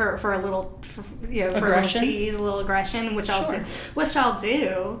for a little, for a little tease, a little aggression, which I'll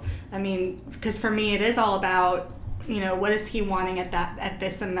do. I mean, because for me, it is all about, you know, what is he wanting at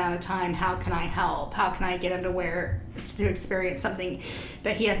this amount of time? How can I help? How can I get him to experience something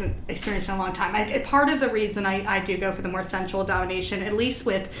that he hasn't experienced in a long time? Part of the reason I do go for the more sensual domination, at least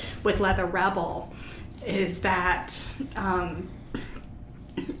with Leather Rebel, is that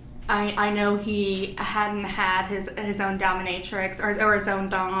I know he hadn't had his own dominatrix or his own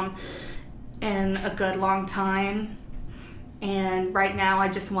dom in a good long time, and right now I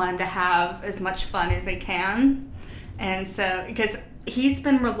just want him to have as much fun as he can. And so, because he's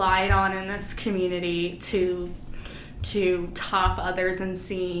been relied on in this community to top others in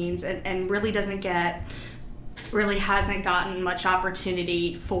scenes, and really hasn't gotten much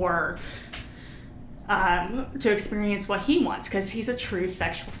opportunity for to experience what he wants, because he's a true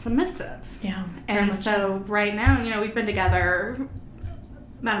sexual submissive. Yeah. And so right now, you know, we've been together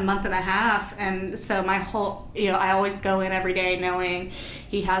about a month and a half, and so my whole, you know, I always go in every day knowing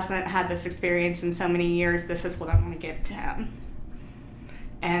he hasn't had this experience in so many years. This is what I'm going to give to him.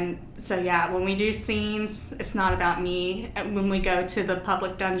 And so, yeah, when we do scenes, it's not about me. When we go to the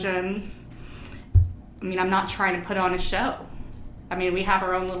public dungeon, I mean, I'm not trying to put on a show. I mean, we have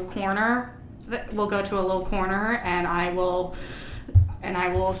our own little corner. We'll go to a little corner, and I will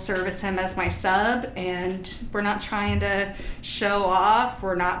service him as my sub, and we're not trying to show off.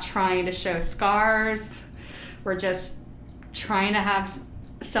 We're not trying to show scars. We're just trying to have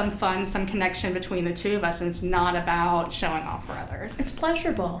some fun, some connection between the two of us, and it's not about showing off for others. It's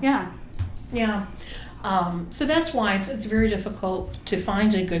pleasurable. Yeah. Yeah. So that's why it's very difficult to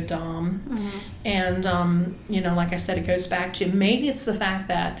find a good dom. And, you know, like I said, it goes back to, maybe it's the fact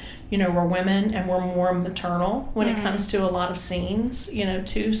that, you know, we're women and we're more maternal when it comes to a lot of scenes, you know,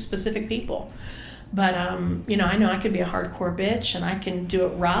 to specific people. But, you know, I know I could be a hardcore bitch, and I can do it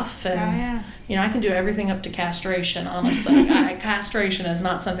rough, and, you know, I can do everything up to castration, honestly. Castration is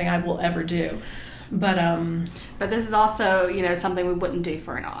not something I will ever do. But this is also, you know, something we wouldn't do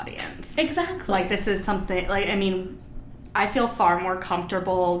for an audience. Exactly. Like, this is something, like, I mean, I feel far more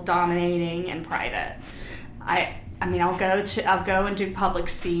comfortable dominating in private. I mean, I'll go and do public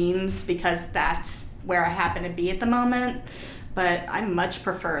scenes because that's where I happen to be at the moment, but I much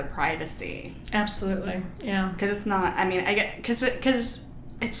prefer privacy. Absolutely. Yeah. Because it's not, I mean, because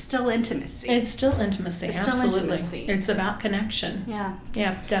it's still intimacy. It's still intimacy. It's absolutely. still intimacy. It's about connection. Yeah.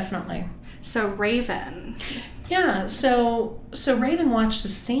 Yeah, definitely. So Raven. Yeah, so Raven watched the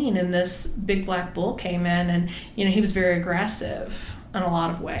scene, and this big black bull came in, and, you know, he was very aggressive in a lot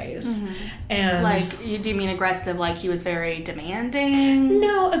of ways. And Like, do you mean aggressive like he was very demanding?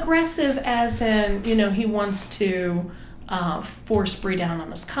 No, aggressive as in, you know, he wants to force Bree down on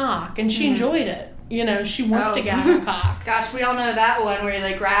his cock, and she enjoyed it. You know, she wants to get on her cock. Gosh, we all know that one where you,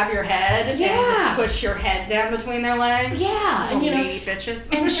 like, grab your head and just push your head down between their legs. Yeah. And, you know, bitches.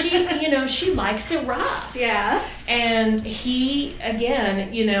 And she, you know, she likes it rough. Yeah. And he,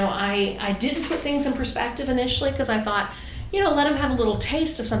 again, you know, I didn't put things in perspective initially, because I thought, you know, let him have a little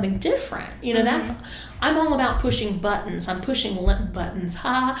taste of something different. You know, I'm all about pushing buttons. I'm pushing buttons.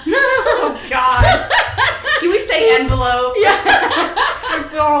 Ha. Oh, God. Can we say envelope? Yeah.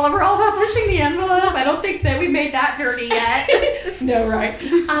 We're all about pushing the envelope. I don't think that we made that dirty yet. No, right.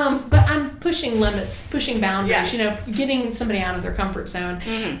 But I'm pushing limits, pushing boundaries, yes. You know, getting somebody out of their comfort zone.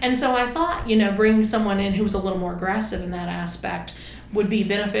 And so I thought, you know, bringing someone in who was a little more aggressive in that aspect would be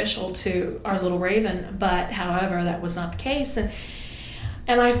beneficial to our little Raven. But, however, that was not the case.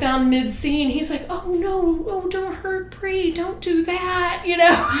 And I found mid-scene, he's like, oh, no, oh, don't hurt Bree, don't do that, you know.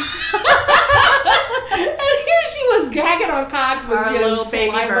 And here she was gagging on cock with our little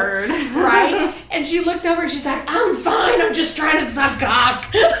baby bird. Right? And she looked over and she's like, I'm fine, I'm just trying to suck cock.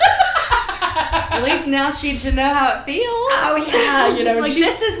 At least now she should know how it feels. Oh, yeah. You know, like,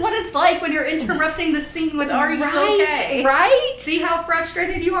 this is what it's like when you're interrupting the scene with, are you okay? Right? See how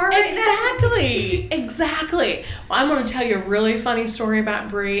frustrated you are right now? Exactly. Well, I'm going to tell you a really funny story about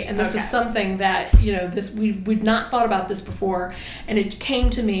Brie, and this is something that, you know, we'd not thought about this before, and it came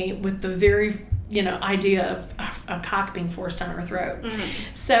to me with the very, you know, idea of a cock being forced down her throat. Mm-hmm.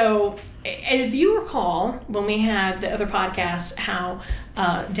 So, if you recall, when we had the other podcast, how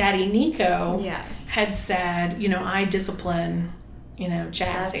Daddy Nico had said, you know, I discipline, you know,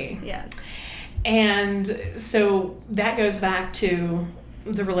 Chassie. Yes. And so that goes back to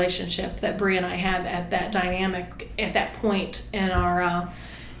the relationship that Brie and I had at that dynamic at that point in our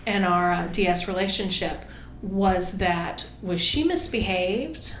DS relationship. Was she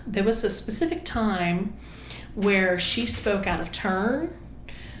misbehaved? There was a specific time where she spoke out of turn.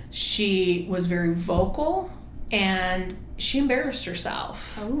 She was very vocal, and she embarrassed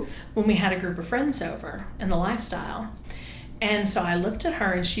herself when we had a group of friends over in the lifestyle. And so I looked at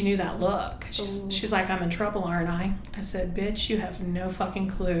her, and she knew that look. She's like, I'm in trouble, aren't I? I said, bitch, you have no fucking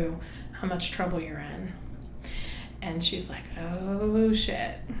clue how much trouble you're in. And she's like, oh,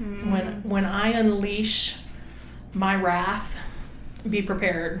 shit. When I unleash my wrath, be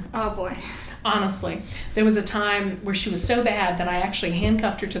prepared. Oh, boy. Honestly, there was a time where she was so bad that I actually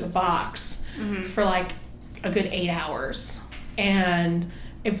handcuffed her to the box for like a good 8 hours. And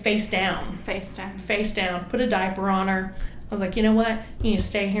it face down, put a diaper on her. I was like, you know what? You need to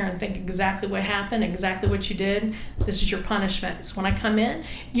stay here and think exactly what happened, exactly what you did. This is your punishment. So when I come in,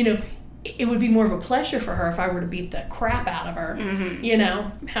 you know, it would be more of a pleasure for her if I were to beat the crap out of her, you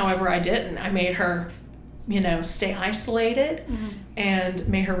know. However, I didn't. I made her, you know, stay isolated and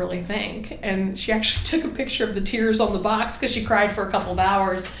made her really think. And she actually took a picture of the tears on the box because she cried for a couple of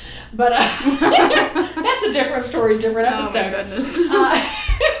hours. But that's a different story, different episode. Oh, my goodness.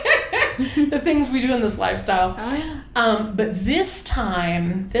 The things we do in this lifestyle. Oh, yeah. But this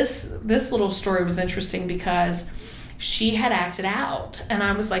time, this little story was interesting because she had acted out. And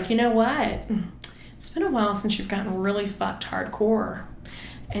I was like, you know what? It's been a while since you've gotten really fucked hardcore.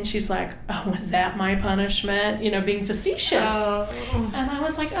 And she's like, oh, was that my punishment? You know, being facetious. Oh. And I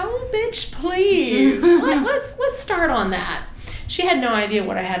was like, oh, bitch, please. Let's start on that. She had no idea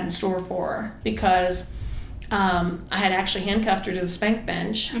what I had in store for her because I had actually handcuffed her to the spank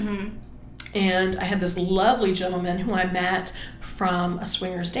bench. And I had this lovely gentleman who I met from a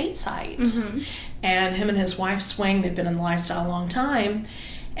swingers date site. And him and his wife swing. They've been in the lifestyle a long time.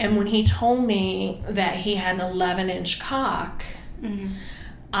 And when he told me that he had an 11-inch cock,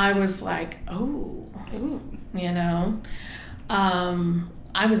 I was like, oh, you know.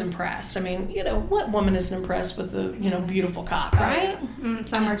 I was impressed. I mean, you know, what woman isn't impressed with a, you know, beautiful cock, right?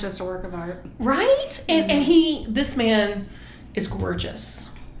 Some are just a work of art. Right? And this man is gorgeous.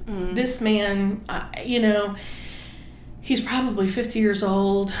 This man, you know, he's probably 50 years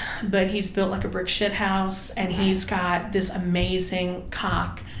old, but he's built like a brick shit house, and he's got this amazing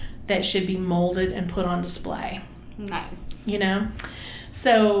cock that should be molded and put on display. Nice. You know?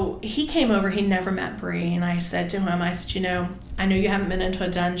 So he came over, he never met Brie, and I said to him, I said, you know you haven't been into a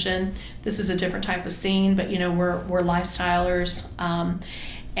dungeon. This is a different type of scene, but, you know, we're lifestylers,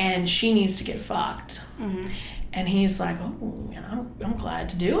 and she needs to get fucked. And he's like, oh, you know, I'm glad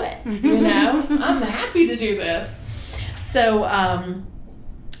to do it. You know, I'm happy to do this. So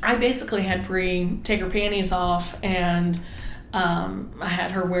I basically had Brie take her panties off, and I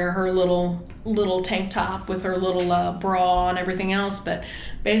had her wear her little tank top with her little bra and everything else, but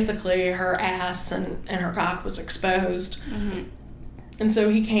basically her ass and her cock was exposed. And so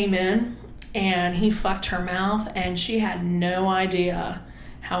he came in and he fucked her mouth, and she had no idea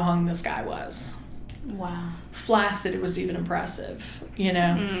how hung this guy was. Wow. Flaccid, it was even impressive, you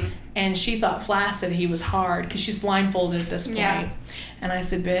know. And she thought flaccid, he was hard because she's blindfolded at this point. Yeah. And I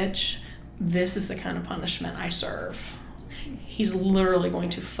said, bitch, this is the kind of punishment I serve. He's literally going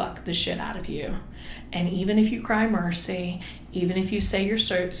to fuck the shit out of you. And even if you cry mercy, even if you say your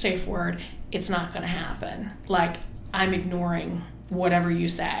safe word, it's not going to happen. Like, I'm ignoring whatever you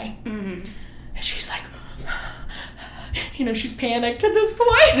say. And she's like, you know, she's panicked at this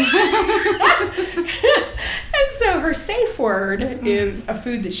point. And so her safe word is a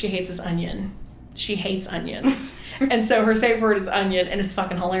food that she hates is onion. She hates onions. And so her safe word is onion, and it's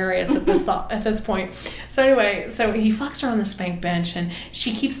fucking hilarious at this point. So anyway, so he fucks her on the spank bench, and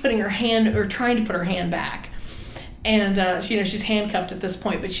she keeps putting her hand, or trying to put her hand back. And, you know, she's handcuffed at this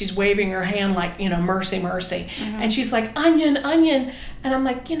point, but she's waving her hand like, you know, mercy, mercy. And she's like, onion, onion. And I'm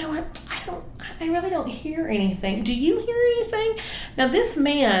like, you know what? I really don't hear anything. Do you hear anything? Now, this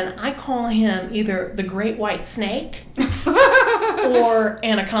man, I call him either the great white snake or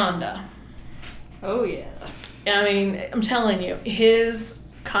anaconda. Oh, yeah. I mean, I'm telling you, his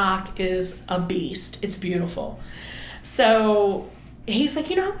cock is a beast. It's beautiful. So he's like,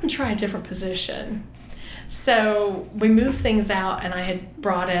 I'm going to try a different position. So we moved things out, and I had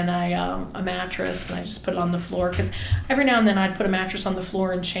brought in a mattress, and I just put it on the floor, because every now and then I'd put a mattress on the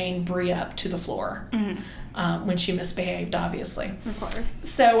floor and chain Brie up to the floor when she misbehaved, obviously. Of course.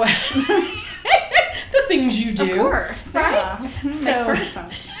 So the things you do. Of course. Right? Yeah. Makes perfect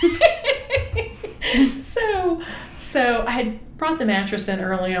sense. So I had brought the mattress in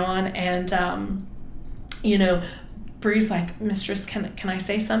early on, and Brie's like, Mistress, can I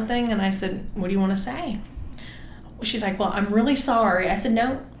say something? And I said, what do you want to say? She's like, well, I'm really sorry. I said,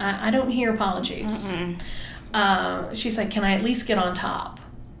 no, I don't hear apologies. She's like, can I at least get on top?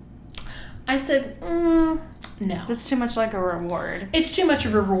 I said, no. That's too much like a reward. It's too much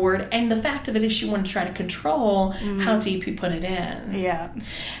of a reward. And the fact of it is she wanted to try to control how deep you put it in. Yeah.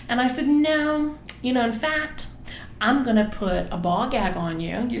 And I said, no, in fact, I'm going to put a ball gag on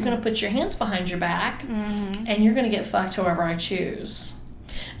you. You're going to put your hands behind your back, and you're going to get fucked however I choose.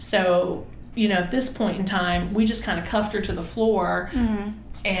 So, at this point in time, we just kind of cuffed her to the floor,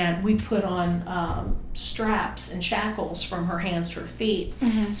 and we put on straps and shackles from her hands to her feet.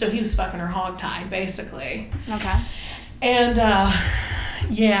 So he was fucking her hogtied, basically. Okay. And,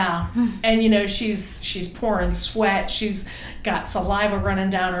 yeah. And, she's pouring sweat. She's got saliva running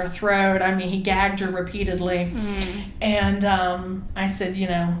down her throat. I mean, he gagged her repeatedly. And I said,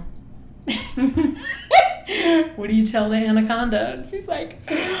 what do you tell the anaconda? And she's like,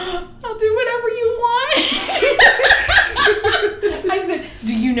 I'll do whatever you want. I said,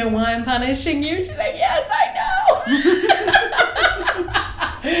 do you know why I'm punishing you? She's like, yes, I know.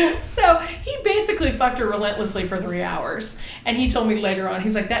 So he basically fucked her relentlessly for 3 hours. And he told me later on,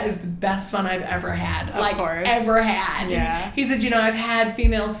 he's like, that is the best fun I've ever had. Of course. Ever had. Yeah. He said, I've had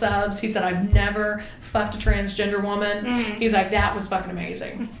female subs. He said, I've never fucked a transgender woman. He's like, that was fucking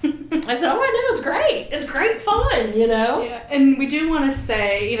amazing. I said, oh, I know, it's great. It's great fun, Yeah, and we do want to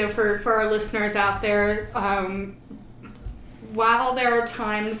say, for our listeners out there, while there are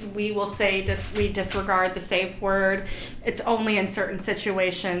times we will say we disregard the safe word, it's only in certain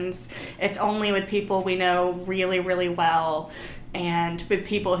situations. It's only with people we know really, really well, and with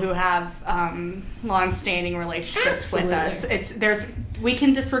people who have long-standing relationships with us. We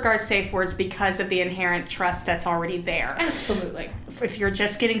can disregard safe words because of the inherent trust that's already there. Absolutely. If you're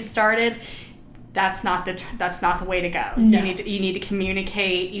just getting started, that's not the way to go. No. You need to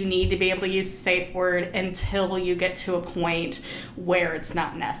communicate. You need to be able to use the safe word until you get to a point where it's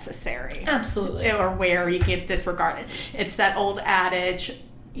not necessary. Absolutely. Or where you get disregarded. It's that old adage,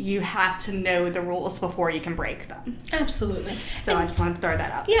 you have to know the rules before you can break them. Absolutely. So I just wanted to throw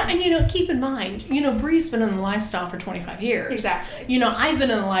that out. Yeah, and keep in mind, Brie's been in the lifestyle for 25 years. Exactly. I've been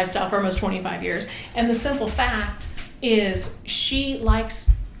in the lifestyle for almost 25 years. And the simple fact is she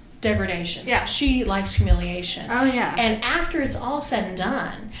likes degradation. Yeah. She likes humiliation. Oh, yeah. And after it's all said and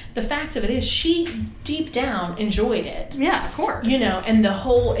done, the fact of it is she deep down enjoyed it. Yeah, of course. And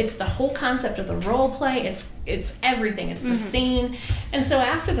it's the whole concept of the role play. It's everything. It's the scene. And so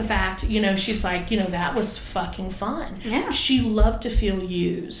after the fact, she's like, that was fucking fun. Yeah. She loved to feel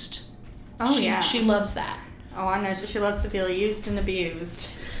used. Oh, yeah. She loves that. Oh, I know. She loves to feel used and abused.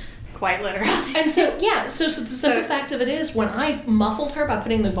 Quite literally. And so, yeah, so the simple fact of it is, when I muffled her by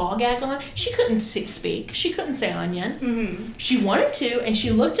putting the ball gag on, she couldn't speak. She couldn't say onion. She wanted to, and she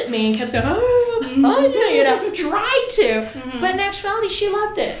looked at me and kept going, onion, tried to. But in actuality, she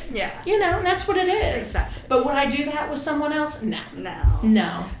loved it. Yeah. And that's what it is. Exactly. But would I do that with someone else? No.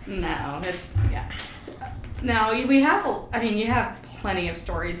 No. It's, yeah. No, you have plenty of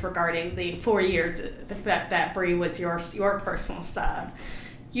stories regarding the 4 years that Brie was your personal sub.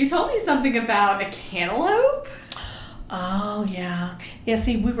 You told me something about a cantaloupe? Oh, yeah. Yeah,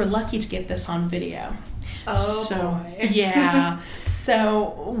 see, we were lucky to get this on video. Oh, boy. Yeah.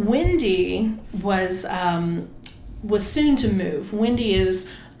 So Wendy was soon to move. Wendy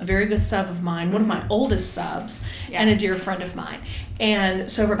is a very good sub of mine, one of my oldest subs, and a dear friend of mine. And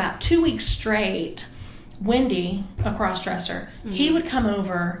so for about 2 weeks straight, Wendy, a cross-dresser, he would come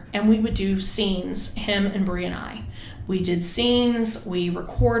over and we would do scenes, him and Brie and I. We did scenes, we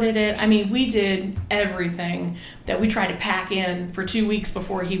recorded it. I mean, we did everything that we tried to pack in for 2 weeks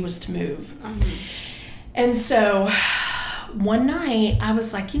before he was to move. And so one night I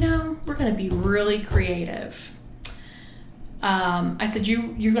was like, we're going to be really creative. I said,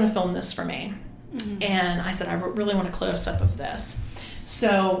 you're going to film this for me. And I said, I really want a close-up of this.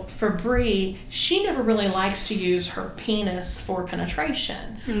 So for Brie, she never really likes to use her penis for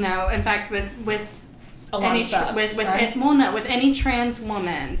penetration. No, in fact, with a lot of subs, with any trans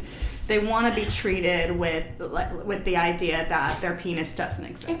woman, They want to be treated with the idea that their penis doesn't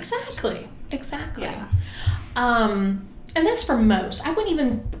exist. Exactly. Yeah. And that's for most. I wouldn't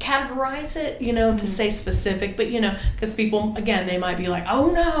even categorize it, to say specific, but, because people, again, they might be like,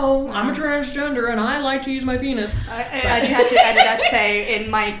 oh no, I'm a transgender and I like to use my penis. I do have to say, in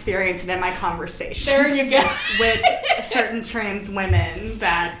my experience and in my conversations there you go. with certain trans women,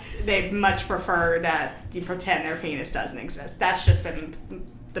 that they much prefer that you pretend their penis doesn't exist. That's just been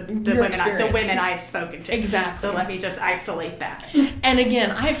the women I've spoken to. Exactly. So let me just isolate that. And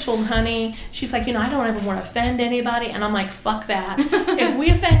again, I've told Honey, she's like, I don't ever want to offend anybody. And I'm like, fuck that. If we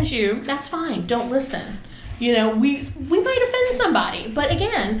offend you, that's fine. Don't listen. We might offend somebody. But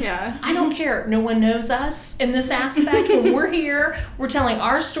again, I don't care. No one knows us in this aspect. When we're here, we're telling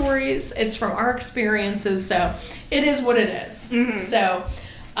our stories. It's from our experiences. So it is what it is. Mm-hmm.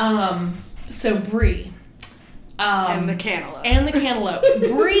 So Bree. And the cantaloupe.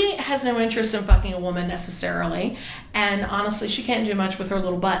 Bree has no interest in fucking a woman necessarily. And honestly, she can't do much with her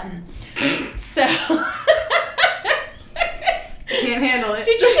little button. So. Can't handle it.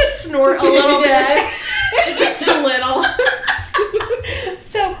 Did you just snort a little bit? Just a little.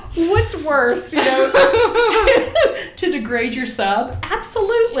 So, what's worse, to degrade your sub?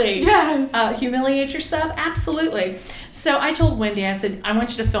 Absolutely. Yes. Humiliate your sub? Absolutely. So I told Wendy, I said, I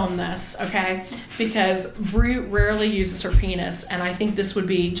want you to film this, okay? Because Bree rarely uses her penis, and I think this would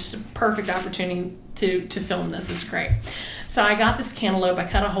be just a perfect opportunity to film this. It's great. So I got this cantaloupe. I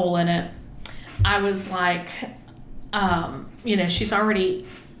cut a hole in it. I was like, she already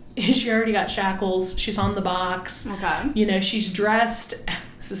got shackles. She's on the box. Okay. She's dressed.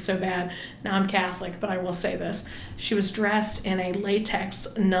 This is so bad. Now I'm Catholic, but I will say this. She was dressed in a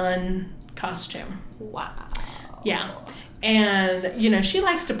latex nun costume. Wow. Yeah. And, she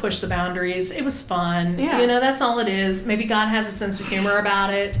likes to push the boundaries. It was fun. Yeah. That's all it is. Maybe God has a sense of humor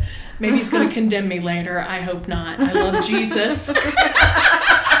about it. Maybe he's going to condemn me later. I hope not. I love Jesus.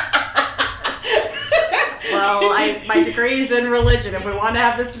 Well, my degree's in religion. If we want to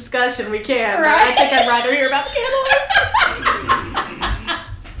have this discussion, we can. Right? But I think I'd rather hear about the cantaloupe.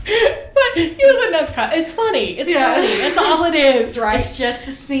 But it's funny. It's funny. That's all it is, right? It's just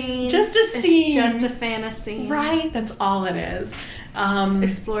a scene. It's just a fantasy. Right? That's all it is.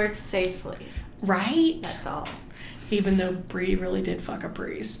 Explored safely. Right? That's all. Even though Bree really did fuck a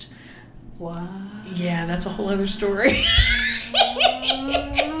priest. What? Yeah, that's a whole other story.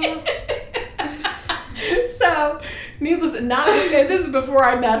 So, needless, this is before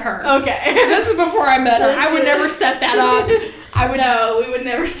I met her. Okay. This is before I met her. I would never set that up. No, we would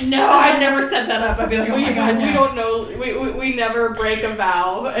never set No, I'd never set that up. I'd be like, oh my God, no. We don't know. We never break a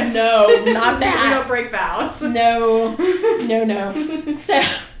vow. No, not that. We don't break vows. No. So,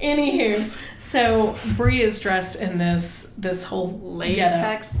 anywho, Bree is dressed in this whole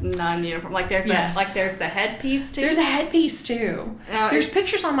latex non-uniform. Like there's there's the headpiece too. There's a headpiece too. There's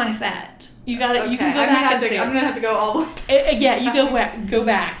pictures on my fet. You got it. Okay. You can go back and see. I'm gonna have to go all the way. You go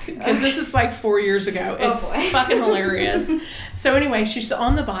back because this is like 4 years ago. It's fucking hilarious. So anyway, she's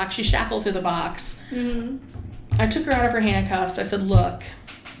on the box. She's shackled to the box. Mm-hmm. I took her out of her handcuffs. I said, "Look,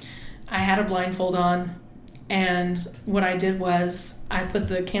 I had a blindfold on, and what I did was I put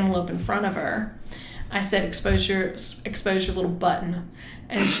the cantaloupe in front of her. I said, expose your little button."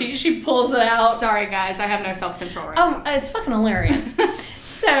 And she pulls it out. Sorry, guys, I have no self-control right now. Oh, it's fucking hilarious.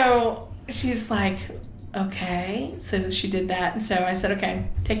 So she's like, okay. So she did that. And so I said, okay,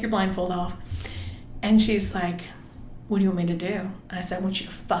 take your blindfold off. And she's like, what do you want me to do? And I said, I want you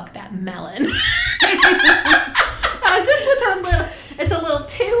to fuck that melon. Is this with her little, it's a little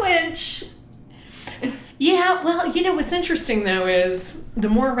 2-inch. Yeah, well, what's interesting though is the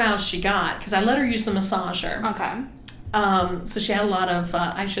more aroused she got, because I let her use the massager. Okay. So she had a lot of,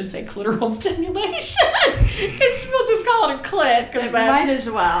 I should say, clitoral stimulation, because we'll just call it a clit, because might as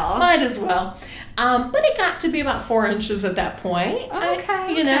well. But it got to be about 4 inches at that point.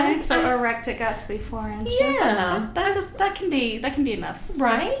 Okay. So erect, it got to be 4 inches. Yeah, that can be enough,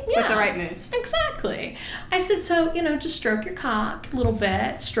 right? Yeah. With the right moves. Exactly. I said, so just stroke your cock a little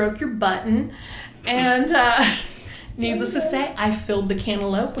bit, stroke your button, and needless to say, I filled the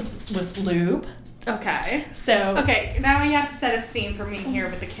cantaloupe with lube. Okay. So. Okay, now you have to set a scene for me here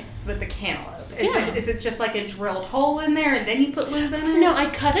with the cantaloupe. Is it just like a drilled hole in there and then you put lube in it? No, I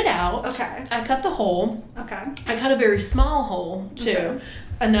cut it out. Okay. I cut the hole. Okay. I cut a very small hole too,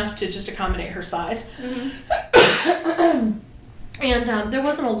 enough to just accommodate her size. Mm-hmm. And there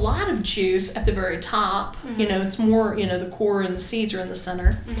wasn't a lot of juice at the very top. You know, it's more, you know, the core and the seeds are in the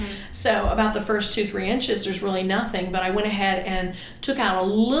center. So about the first 2-3 inches, there's really nothing. But I went ahead and took out a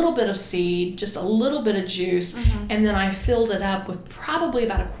little bit of seed, just a little bit of juice, and then I filled it up with probably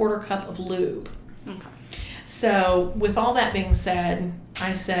about a 1/4 cup of lube. Okay. So with all that being said,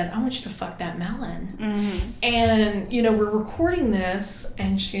 I said, I want you to fuck that melon. And, you know, we're recording this,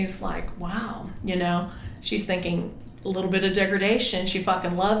 and she's like, wow, you know, she's thinking, a little bit of degradation. She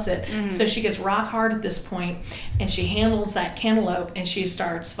fucking loves it. So she gets rock hard at this point, and she handles that cantaloupe, and she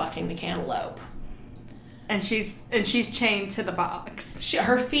starts fucking the cantaloupe. And she's chained to the box.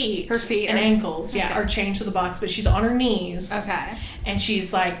 Her feet and are, ankles, are chained to the box, but she's on her knees. Okay. And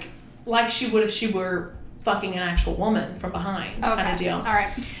she's like she would if she were fucking an actual woman from behind, kind of deal. All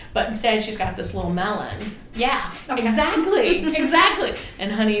right. But instead, she's got this little melon. Yeah, exactly.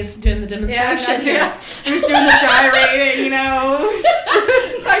 And Honey's doing the demonstration. Yeah, who's doing the gyrating, you know?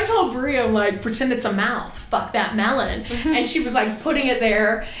 So I told Brie, I'm like, pretend it's a mouth. Fuck that melon. And she was like putting it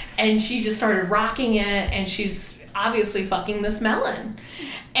there, and she just started rocking it, and she's obviously fucking this melon.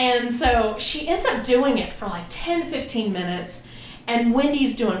 And so she ends up doing it for like 10-15 minutes. And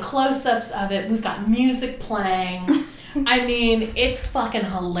Wendy's doing close-ups of it. We've got music playing. I mean, it's fucking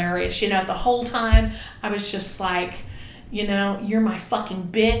hilarious. You know, the whole time I was just like, you know, you're my fucking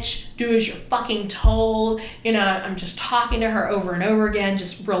bitch. Do as you're fucking told. You know, I'm just talking to her over and over again,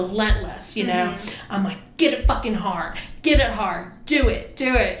 just relentless, you know. I'm like, get it fucking hard. Get it hard. Do it,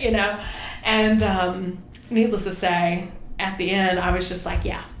 you know. And needless to say, at the end, I was just like,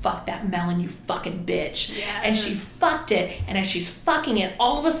 yeah, fuck that melon, you fucking bitch. Yes. And she fucked it, and as she's fucking it,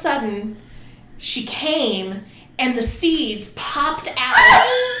 all of a sudden, she came, and the seeds popped out,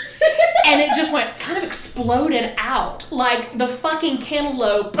 and it just went, kind of exploded out. Like, the fucking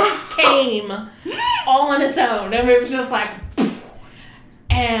cantaloupe came all on its own, and it was just like,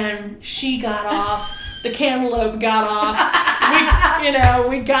 and she got off, the cantaloupe got off,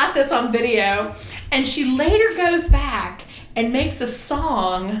 we got this on video, and she later goes back and makes a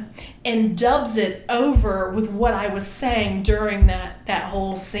song and dubs it over with what I was saying during that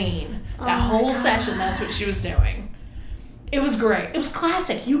whole scene, that whole session. That's what she was doing. It was great. It was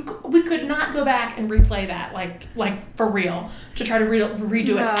classic. We could not go back and replay that like for real to try to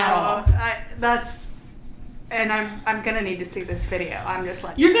redo it at all. And I'm gonna need to see this video. I'm just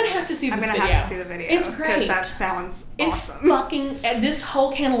like, you're gonna have to see this video. I'm gonna have to see the video. It's great. Because that sounds awesome. This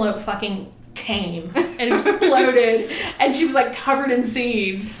whole cantaloupe fucking came and exploded, and she was like covered in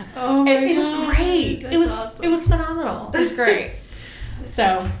seeds. Oh my God. It was great. That's it was phenomenal. It was great.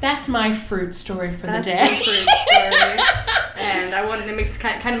 So that's my fruit story for the day. That's the fruit story. And I wanted to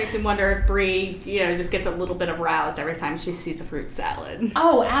kind of makes me wonder if Brie, just gets a little bit aroused every time she sees a fruit salad.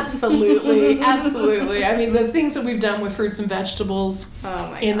 Oh, absolutely. Absolutely. I mean, the things that we've done with fruits and vegetables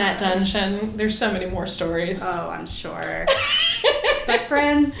in that dungeon, there's so many more stories. Oh, I'm sure. But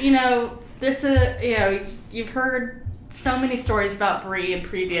friends, this is, you've heard so many stories about Brie in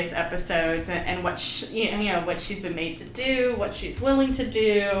previous episodes and what what she's been made to do, what she's willing to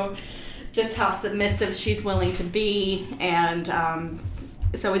do, just how submissive she's willing to be, and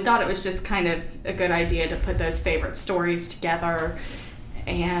so we thought it was just kind of a good idea to put those favorite stories together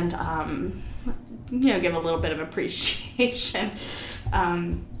and give a little bit of appreciation,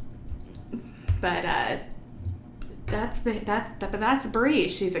 but that's Brie.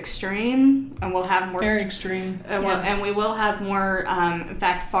 She's extreme, and we'll have more. Very extreme. And we will have more. In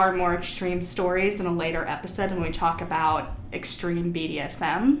fact, far more extreme stories in a later episode when we talk about extreme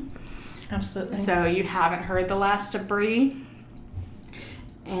BDSM. Absolutely. So you haven't heard the last of Brie,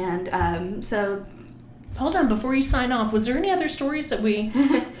 and so. Hold on, before you sign off, was there any other stories that we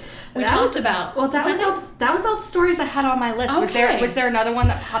talked about? Well, that was all the stories I had on my list. Okay. Was there another one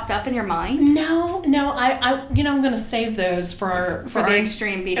that popped up in your mind? No. I'm going to save those for the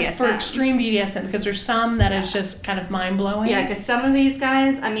extreme BDSM. For extreme BDSM, because there's some that is just kind of mind blowing. Yeah, because some of these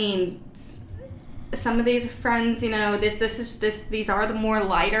guys, some of these friends, these are the more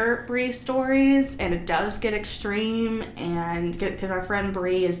lighter Brie stories, and it does get extreme, and because our friend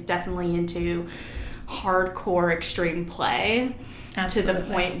Brie is definitely into hardcore extreme play. Absolutely. To the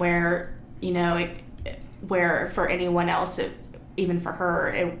point where, where for anyone else, even for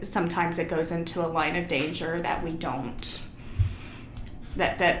her, sometimes it goes into a line of danger that we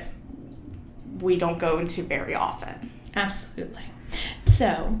don't go into very often. Absolutely.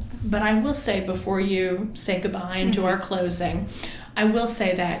 So, but I will say before you say goodbye and do our closing, I will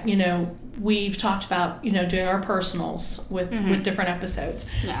say that, we've talked about, doing our personals with different episodes.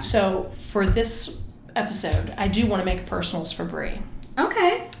 Yeah. So for this episode, I do want to make personals for Brie.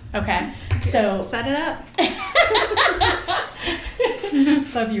 Okay. So set it up.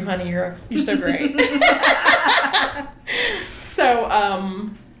 Love you, honey. You're so great. So,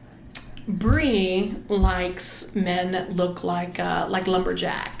 Bree likes men that look like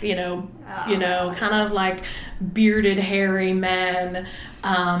lumberjack, kind of like bearded, hairy men.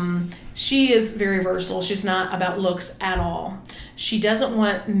 She is very versatile. She's not about looks at all. She doesn't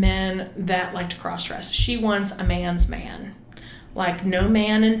want men that like to cross-dress. She wants a man's man. Like no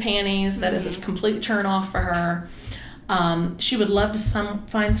man in panties. That is a complete turn off for her. She would love to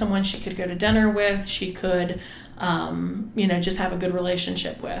find someone she could go to dinner with. She could, just have a good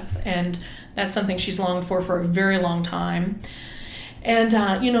relationship with. And that's something she's longed for a very long time. And,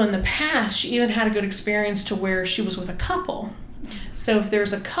 in the past, she even had a good experience to where she was with a couple. So if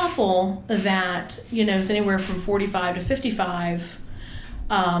there's a couple that, is anywhere from 45 to 55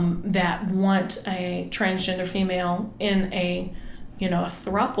 that want a transgender female in a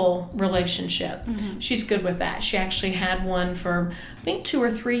throuple relationship, she's good with that. She actually had one for, I think, 2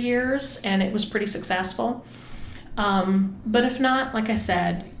 or 3 years, and it was pretty successful. But if not, like I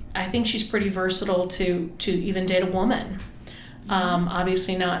said, I think she's pretty versatile to even date a woman.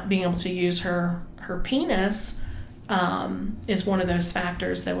 Obviously not being able to use her penis is one of those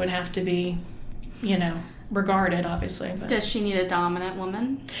factors that would have to be, regarded, obviously. But does she need a dominant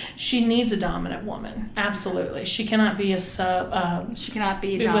woman? She needs a dominant woman. Absolutely. She cannot be a sub. She cannot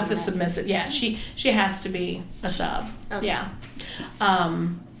be dominant. With a submissive. Yeah, she has to be a sub. Okay. Yeah.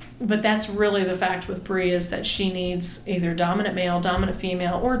 But that's really the fact with Bree, is that she needs either dominant male, dominant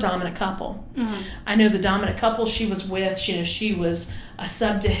female, or dominant couple. Mm-hmm. I know the dominant couple she was with, she was a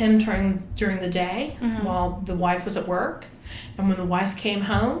sub to him during the day while the wife was at work. And when the wife came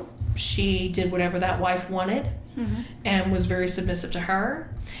home, she did whatever that wife wanted and was very submissive to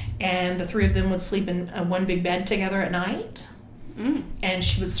her. And the three of them would sleep in one big bed together at night. And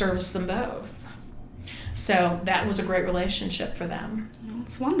she would service them both. So that was a great relationship for them.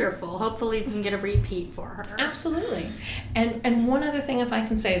 It's wonderful. Hopefully we can get a repeat for her. Absolutely. And one other thing, if I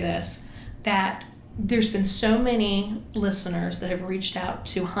can say this, that there's been so many listeners that have reached out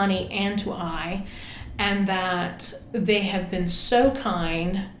to Honey and to I, and that they have been so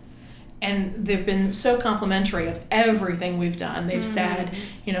kind and they've been so complimentary of everything we've done. They've said,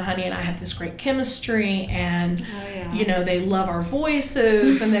 Honey and I have this great chemistry, and, they love our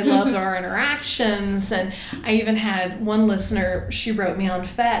voices, and they love our interactions. And I even had one listener, she wrote me on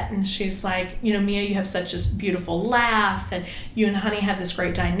FET, and she's like, Mia, you have such a beautiful laugh, and you and Honey have this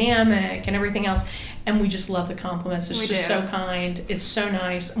great dynamic and everything else. And we just love the compliments. It's just so kind. It's so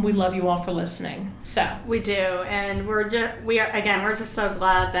nice. And we love you all for listening. So we do. And we're just so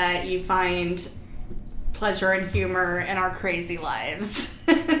glad that you find pleasure and humor in our crazy lives.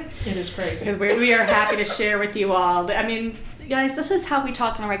 It is crazy. We are happy to share with you all. I mean, guys, this is how we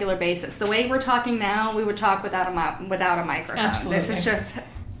talk on a regular basis. The way we're talking now, we would talk without a microphone. Absolutely. This is just,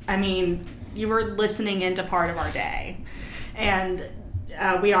 you were listening into part of our day. And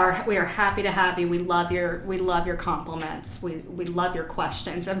we are happy to have you. We love your compliments. We love your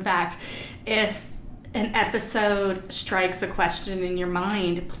questions. In fact, if an episode strikes a question in your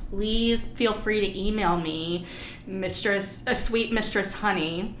mind, please feel free to email me, Sweet Mistress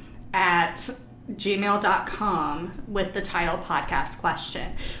Honey at gmail.com with the title podcast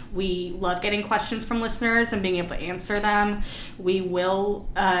question. We love getting questions from listeners and being able to answer them. We will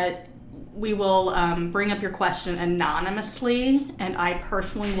bring up your question anonymously, and I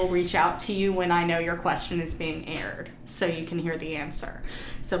personally will reach out to you when I know your question is being aired, so you can hear the answer.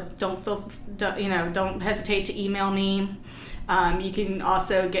 So don't hesitate to email me. You can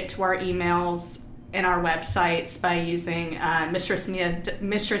also get to our emails in our websites by using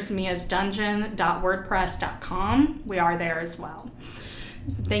mistressmiasdungeon.wordpress.com. We are there as well.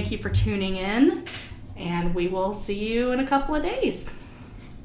 Thank you for tuning in, and we will see you in a couple of days.